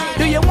room.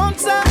 Do you want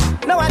some?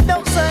 No, I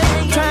don't,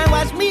 son. Try and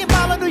watch me and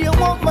mama, do you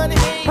want money?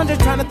 I'm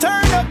just trying to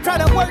turn up,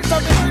 trying to work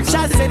something.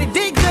 Shots said it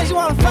did cause you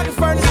wanna fucking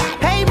furnace.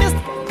 Hey, mister,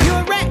 you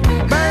a rat,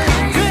 burn.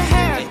 Good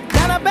hair,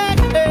 down her back,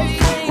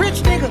 hey.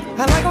 Rich nigga,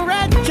 I like a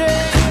rat,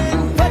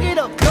 yeah. Fuck it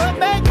up, throw it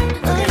back.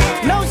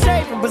 No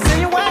shade from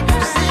Brazilian wax.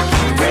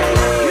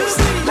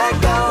 Let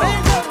go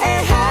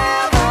and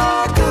have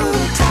a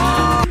good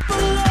time.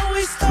 People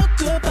always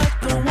talk about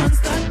the ones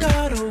that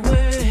got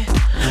away.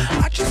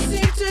 I just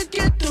seem to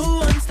get the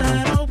ones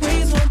that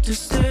always want to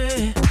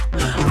stay.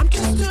 I'm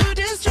just too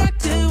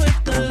distracted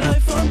with the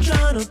life I'm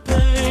trying to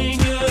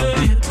paint,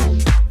 yeah.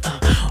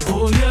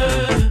 Oh yeah.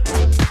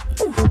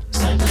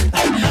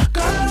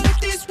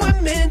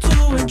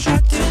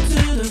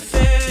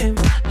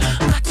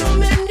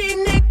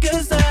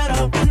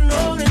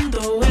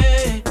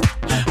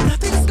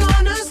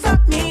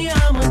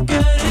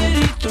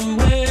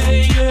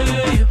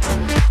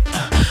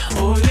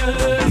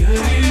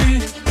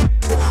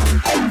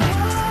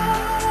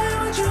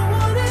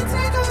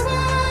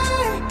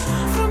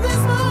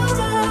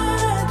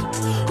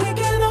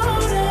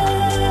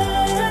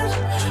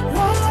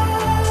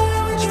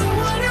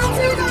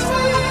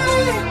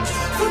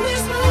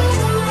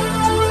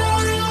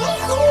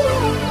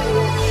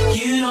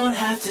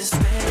 to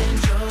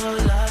spend your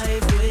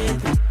life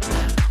with me.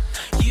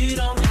 You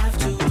don't have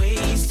to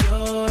waste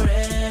your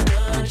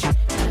energy.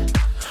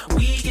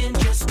 We can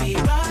just be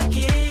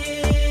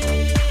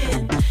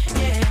rocking.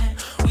 Yeah,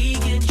 we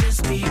can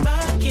just be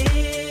rocking.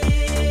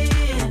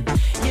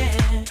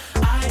 Yeah,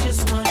 I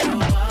just want your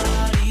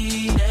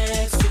body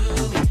next to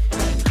me.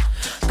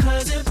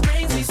 'Cause it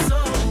brings me so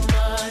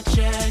much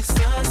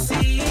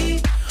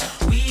ecstasy.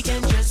 We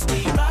can just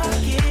be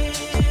rocking.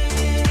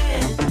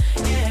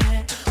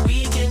 Yeah,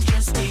 we can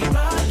just be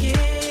rocking.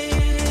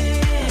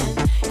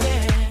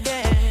 Yeah,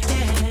 yeah,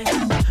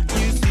 yeah.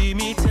 You see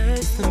me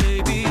texting,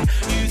 baby.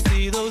 You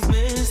see those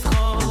missed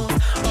calls.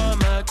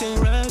 I'm acting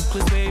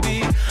reckless, baby.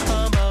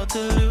 I'm about to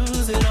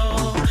lose it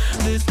all.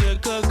 This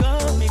liquor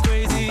got me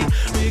crazy.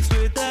 Mixed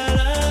with that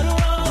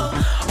Adderall.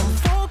 I'm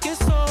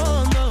focused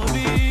on the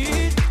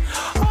beat.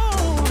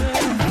 Oh,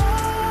 baby.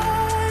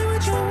 Why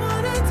would you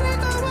wanna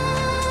take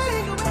away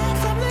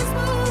from this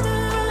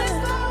moment?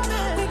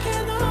 We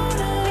can own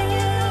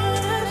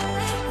it.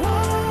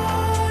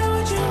 Why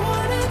would you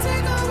wanna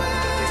take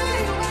away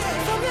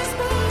from this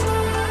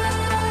moment?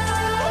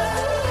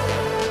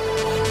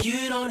 You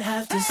don't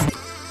have to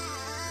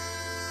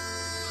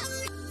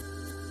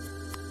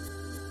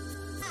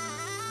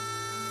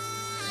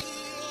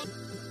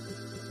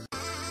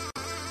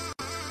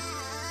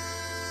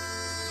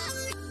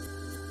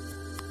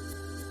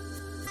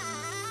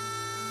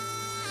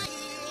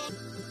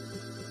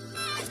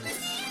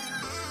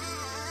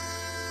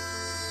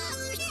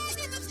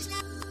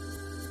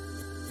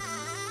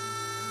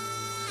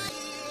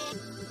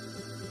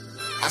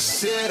I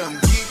said I'm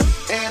geek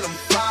and I'm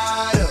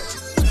fired up.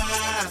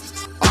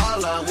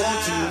 All I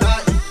want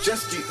tonight is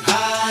just get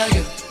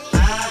higher.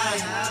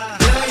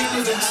 Girl, you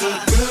look so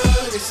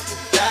good, it's to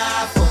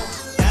die for.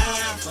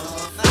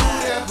 Ooh,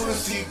 that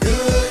pussy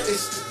good,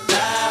 it's to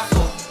die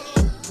for.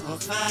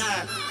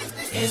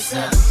 It's a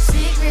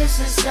secret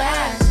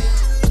society.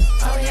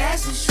 All we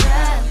ask is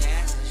try.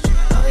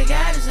 All we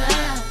got is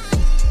love.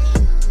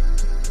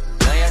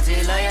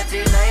 loyalty,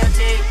 loyalty,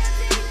 loyalty.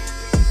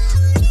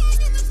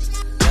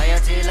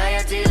 Loyalty,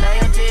 loyalty,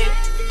 loyalty.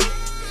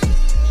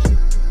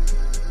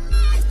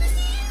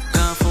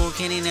 Kung Fu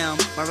Kenny now.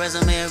 My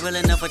resume is real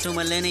enough for 2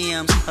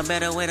 millenniums. A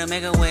better way to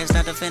make a way,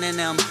 start defending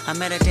them. I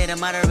meditate and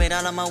moderate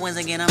all of my wins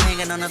again. I'm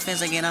hanging on the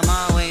fence again. I'm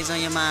always on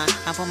your mind.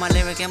 I put my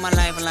lyric and my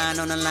lifeline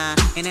on the line.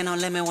 And ain't no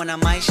limit when I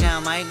might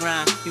shine, might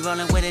grind. You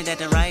rolling with it at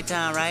the right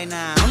time, right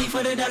now. Only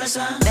for the dollar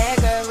sign.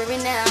 Bad girl, rip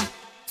it now.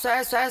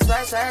 Swear, swear,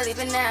 swear, swear, leave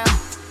it now.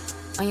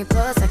 On your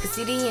pulse, I can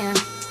see the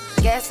end.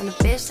 Gas on the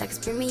bitch like it's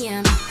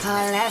premium.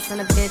 Hard ass on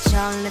the bitch,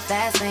 all in the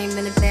fast lane.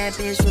 Been a bad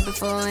bitch with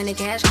before and the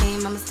cash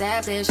came. I'm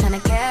established,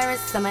 100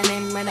 carats. I'm my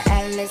name, run the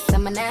atlas.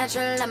 I'm a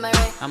natural, I'm a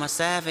ray. I'm a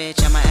savage,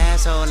 I'm an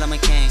asshole, I'm a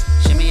king.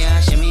 Shimmy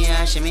out, shimmy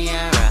out, shimmy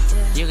out, right.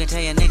 You can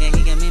tell your nigga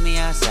he can meet me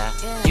outside.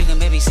 You can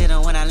babysit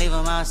him when I leave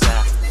him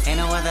outside. Ain't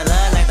no other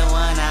love like the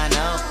one I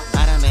know.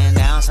 I done been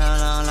down so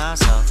long,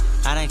 lost so.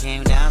 I done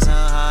came down so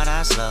hard,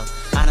 I slow.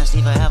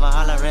 Honesty forever,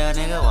 all a real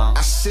nigga won't.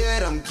 I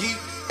said I'm geek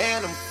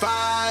and I'm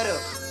fired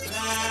up.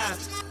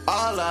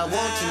 All I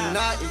want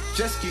tonight is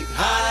just get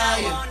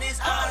higher.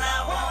 All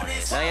I want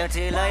is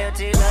loyalty,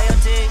 loyalty,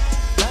 loyalty.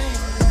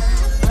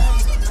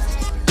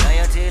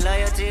 Loyalty,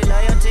 loyalty,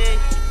 loyalty.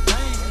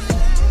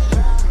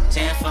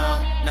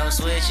 10-4, no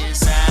switching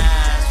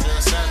sides.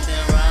 Feel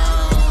something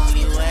wrong.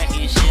 You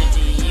acting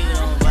shifty, you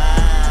don't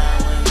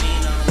vibe with me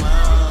no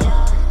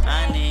more. I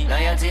need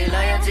loyalty,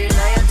 loyalty,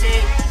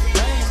 loyalty.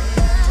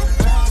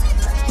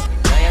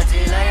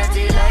 Loyalty,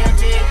 loyalty,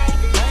 loyalty.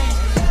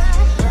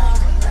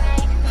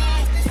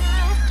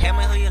 Tell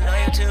me who you're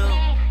loyal to.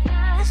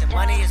 Is it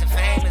money, is it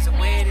fame, is it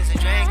weed, is it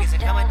drink? Is it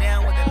coming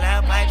down with the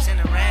loud pipes in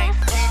the rain?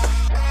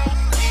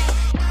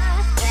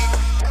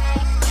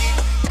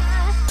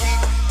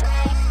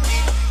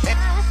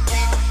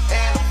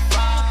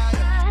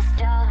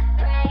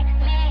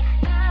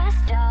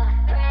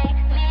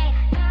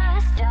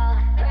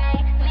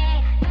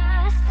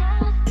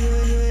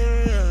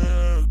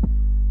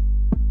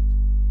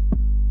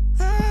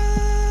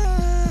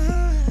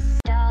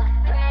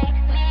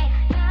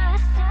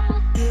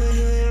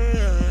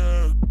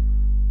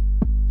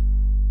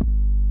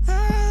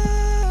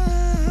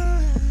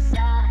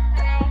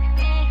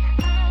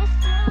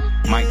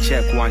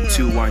 Check 1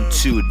 2 1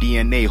 2.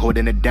 DNA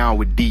holding it down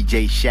with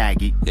DJ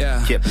Shaggy.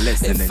 Yeah. Keep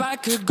listening. If I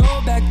could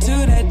go back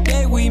to that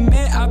day we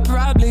met, I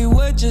probably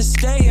would just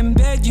stay in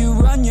bed. You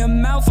run your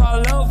mouth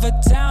all over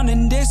town,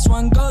 and this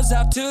one goes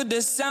out to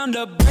the sound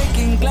of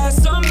breaking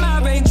glass on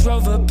my Range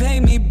Rover. Pay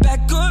me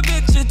back, good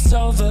bitch, it's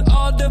over.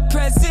 All the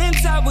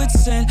presents I would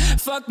send,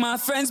 fuck my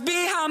friends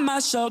behind my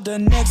shoulder.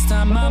 Next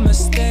time I'ma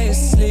stay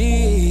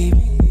asleep.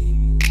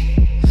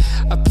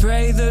 I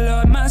pray the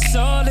Lord my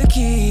soul to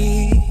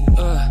keep.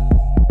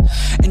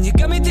 And you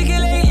got me thinking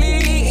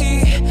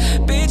lately,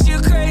 bitch,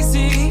 you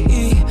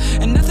crazy,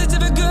 and nothing's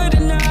ever good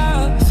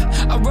enough.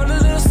 I wrote a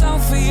little song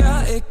for you,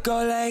 it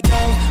go like,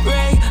 oh,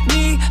 Ray,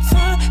 me,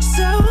 fa,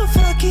 so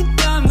fucking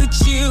done with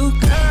you,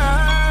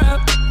 girl.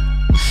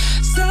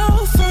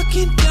 So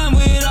fucking done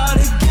with all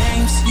the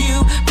games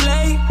you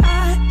play.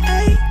 I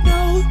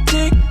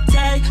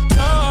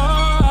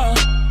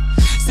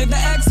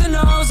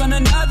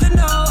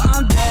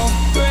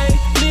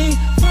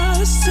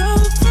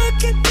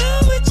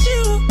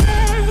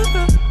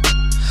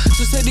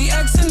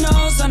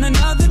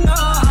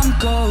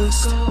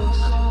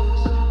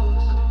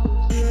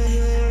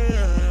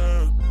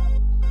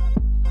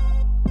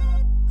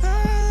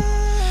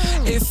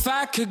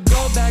could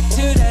go back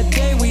to that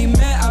day we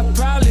met, I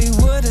probably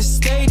would've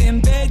stayed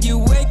in bed. You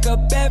wake up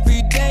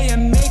every day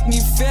and make me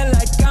feel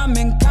like I'm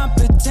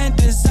incompetent.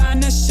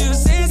 Designer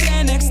shoes,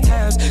 Xanax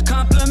tabs,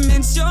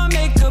 compliments your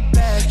makeup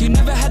bag. You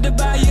never had to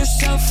buy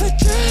yourself a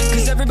drink,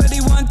 cause everybody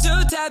want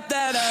to tap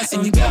that ass.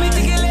 And you got me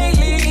thinking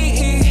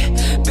lately,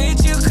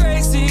 bitch, you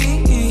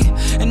crazy,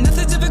 and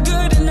nothing's ever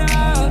good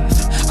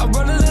enough. I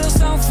wrote a little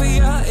song for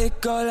you, it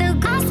go like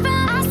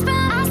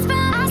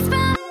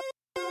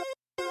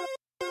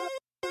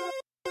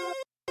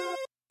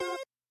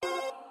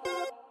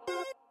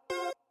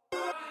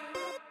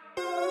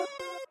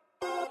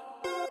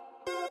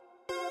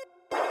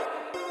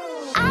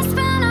I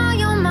spent all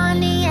your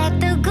money at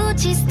the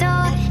Gucci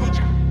store.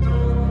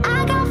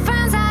 I got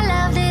friends I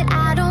love that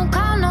I don't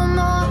call no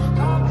more.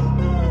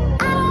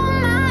 I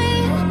don't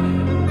mind,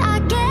 I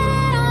get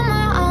it on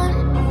my own.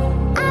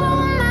 I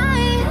don't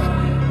mind,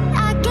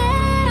 I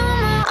get it on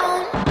my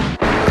own.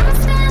 I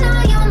spent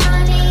all your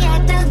money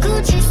at the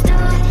Gucci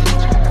store.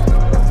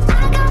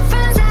 I got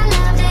friends I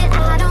love that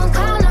I don't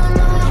call no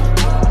more.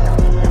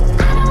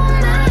 I don't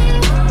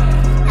mind,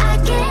 I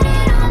get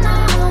it on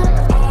my own.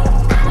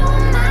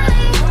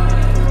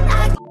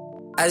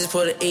 I just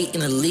put an 8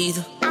 in a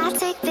liter. I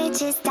take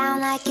bitches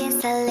down like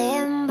it's a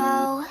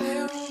limbo.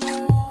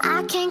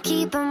 I can't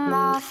keep them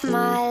off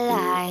my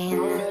line.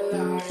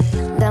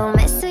 Don't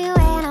miss me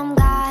when I'm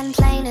gone,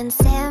 plain and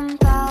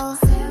simple.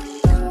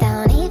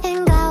 Don't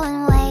even go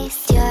and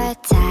waste your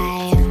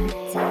time.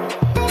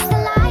 This the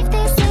life,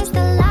 this is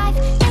the life.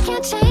 They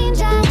can't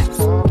change us.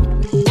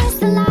 This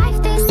the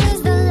life, this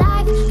is the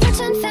life. Rich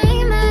and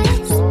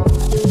famous.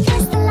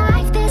 This the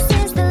life, this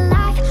is the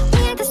life. We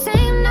ain't the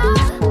same, no.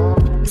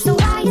 So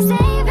why you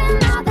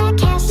saving all that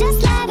cash?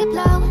 Just let it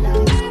blow.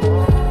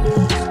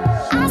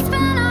 I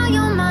spent all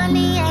your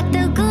money at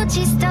the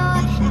Gucci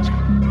store.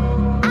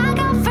 I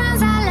got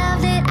friends I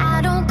love that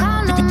I don't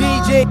call no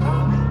DJ,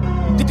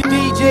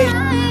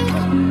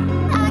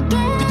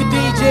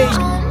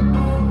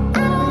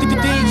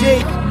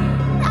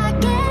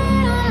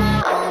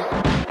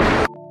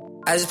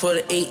 I just put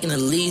an 8 in a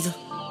liter.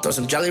 Throw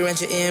some Jolly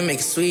Rancher in, make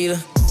it sweeter.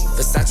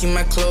 Versace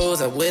my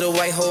clothes, I wear the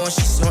white hole and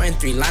she snorting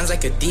 3 lines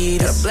like Adidas.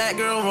 Got a black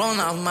girl rolling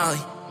off Molly.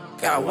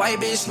 Got a white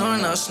bitch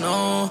snoring up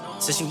snow.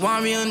 Said she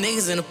want real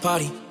niggas in the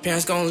party.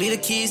 Parents gon' leave the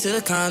keys to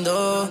the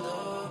condo.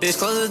 Bitch,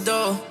 close the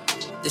door.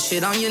 This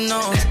shit on your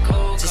nose.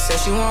 She said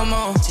she want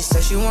more. She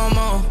said she want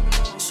more.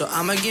 So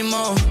I'ma get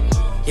more.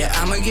 Yeah,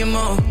 I'ma get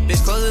more.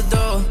 Bitch, close the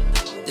door.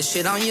 This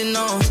shit on your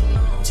nose.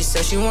 She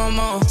said she want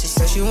more. She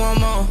said she want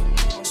more.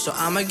 So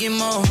I'ma get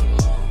more.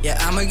 Yeah,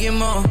 I'ma get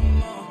more.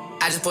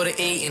 I just put an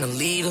 8 in a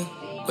liter.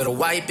 With a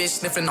white bitch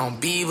sniffing on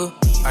Beaver.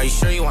 Are you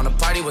sure you wanna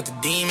party with the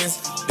demons?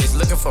 Bitch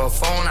looking for a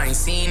phone, I ain't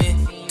seen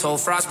it.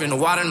 Told Frost bring the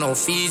water, no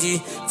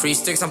Fiji. Free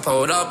sticks, I'm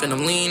pulled up and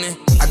I'm leaning.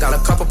 I got a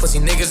couple pussy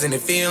niggas in their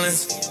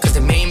feelings. Cause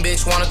the main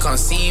bitch wanna come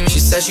see me. She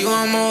said she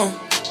want more.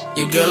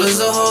 Your girl is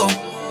a hoe.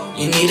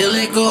 You need to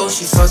let go.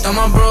 She fucked on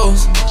my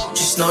bros.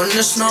 She snorting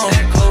the snow.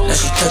 Now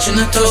she touching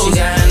the toes. She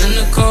got hand in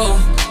the cold.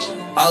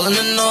 All in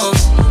the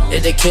nose.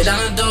 If the kid down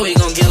the door, he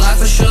gon' get locked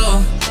for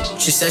sure.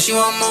 She said she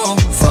want more.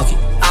 Fuck it.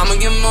 I'ma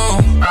get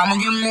more. I'ma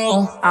get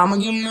more. I'ma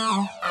get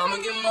more. I'ma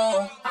get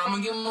more. I'ma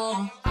get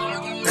more.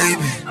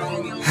 Baby,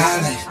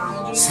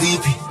 highlight,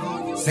 sleepy,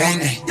 late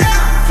night,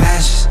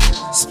 flashes,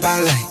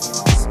 spotlight,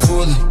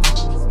 cooler,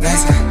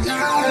 nice guy,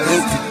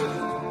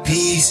 open,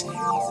 peace,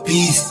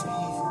 beast,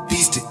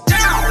 beastin',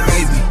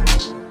 baby,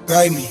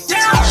 write me,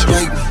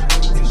 strike me,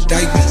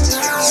 indict me,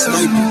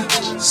 snipe me,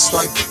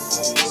 swipe it,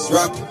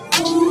 drop it,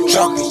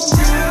 drop it,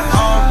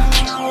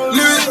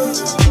 lit,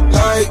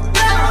 like,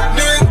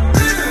 lit,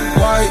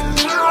 white,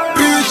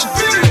 bitch,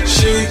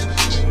 shit,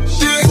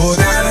 pulled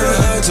out of the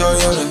hood,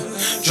 Toyota.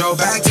 Drove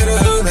back to the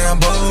hood,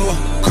 Lambo.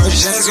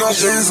 Crush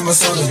hands in my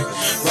soda.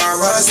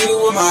 Ride city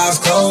with my eyes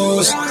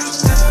closed.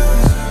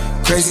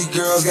 Crazy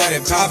girls got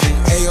it poppin'.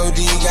 AOD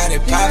got it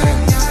poppin'.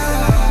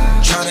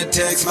 Tryna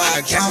text my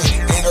account.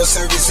 Ain't no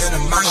service in the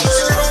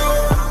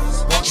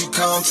mountains. Won't you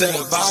come to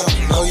the bottom?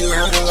 Know you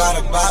heard a lot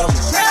about them.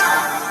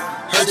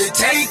 Heard they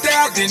take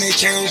that, then they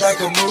change like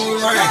a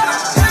boomerang.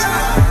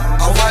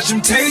 I watch them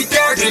take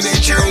that, then they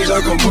change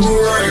like a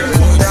boomerang.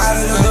 Pulled out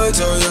of the hood,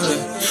 Toyota.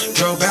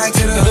 Drove back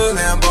to the hood,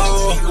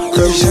 Lambo.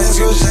 Crush hands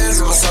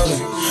in my soda.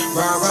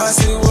 Ride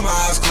city with my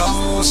eyes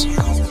closed.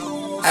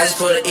 I just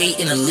put an 8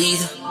 in a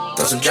liter.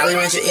 Throw some Jolly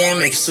Rancher in,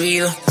 make it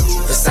sweeter.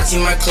 Versace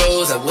my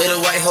clothes, I wear the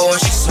white hole and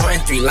she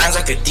snorting 3 lines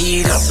like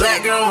Adidas. Got a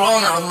black girl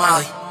rolling off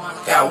Molly.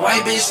 Got a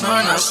white bitch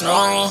snoring up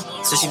snow.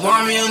 So she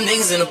want real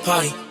niggas in the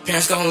party.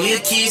 Parents gon' leave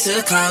the keys to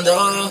the condo.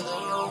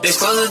 Bitch,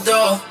 close the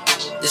door.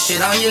 This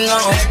shit on your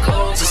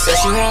nose. She said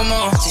she want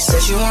more. She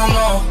said she want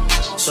more.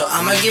 So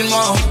I'ma get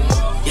more.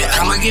 Yeah,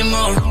 I'ma get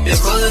more. Bitch,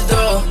 close the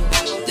door.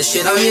 This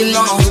shit on your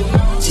nose.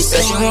 She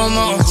said she want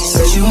more. She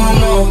said she want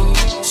more.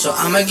 So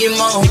I'ma get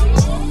more.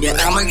 Yeah,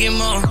 I'ma get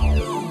more.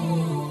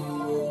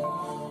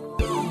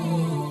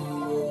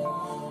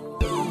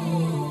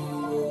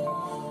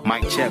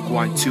 Mic check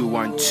 1 2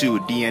 1 2.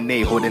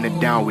 DNA holding it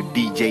down with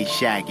DJ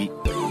Shaggy.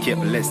 Keep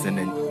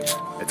listening.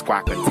 It's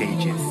quite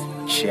contagious.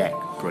 Shaq,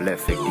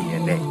 Prolific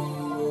DNA.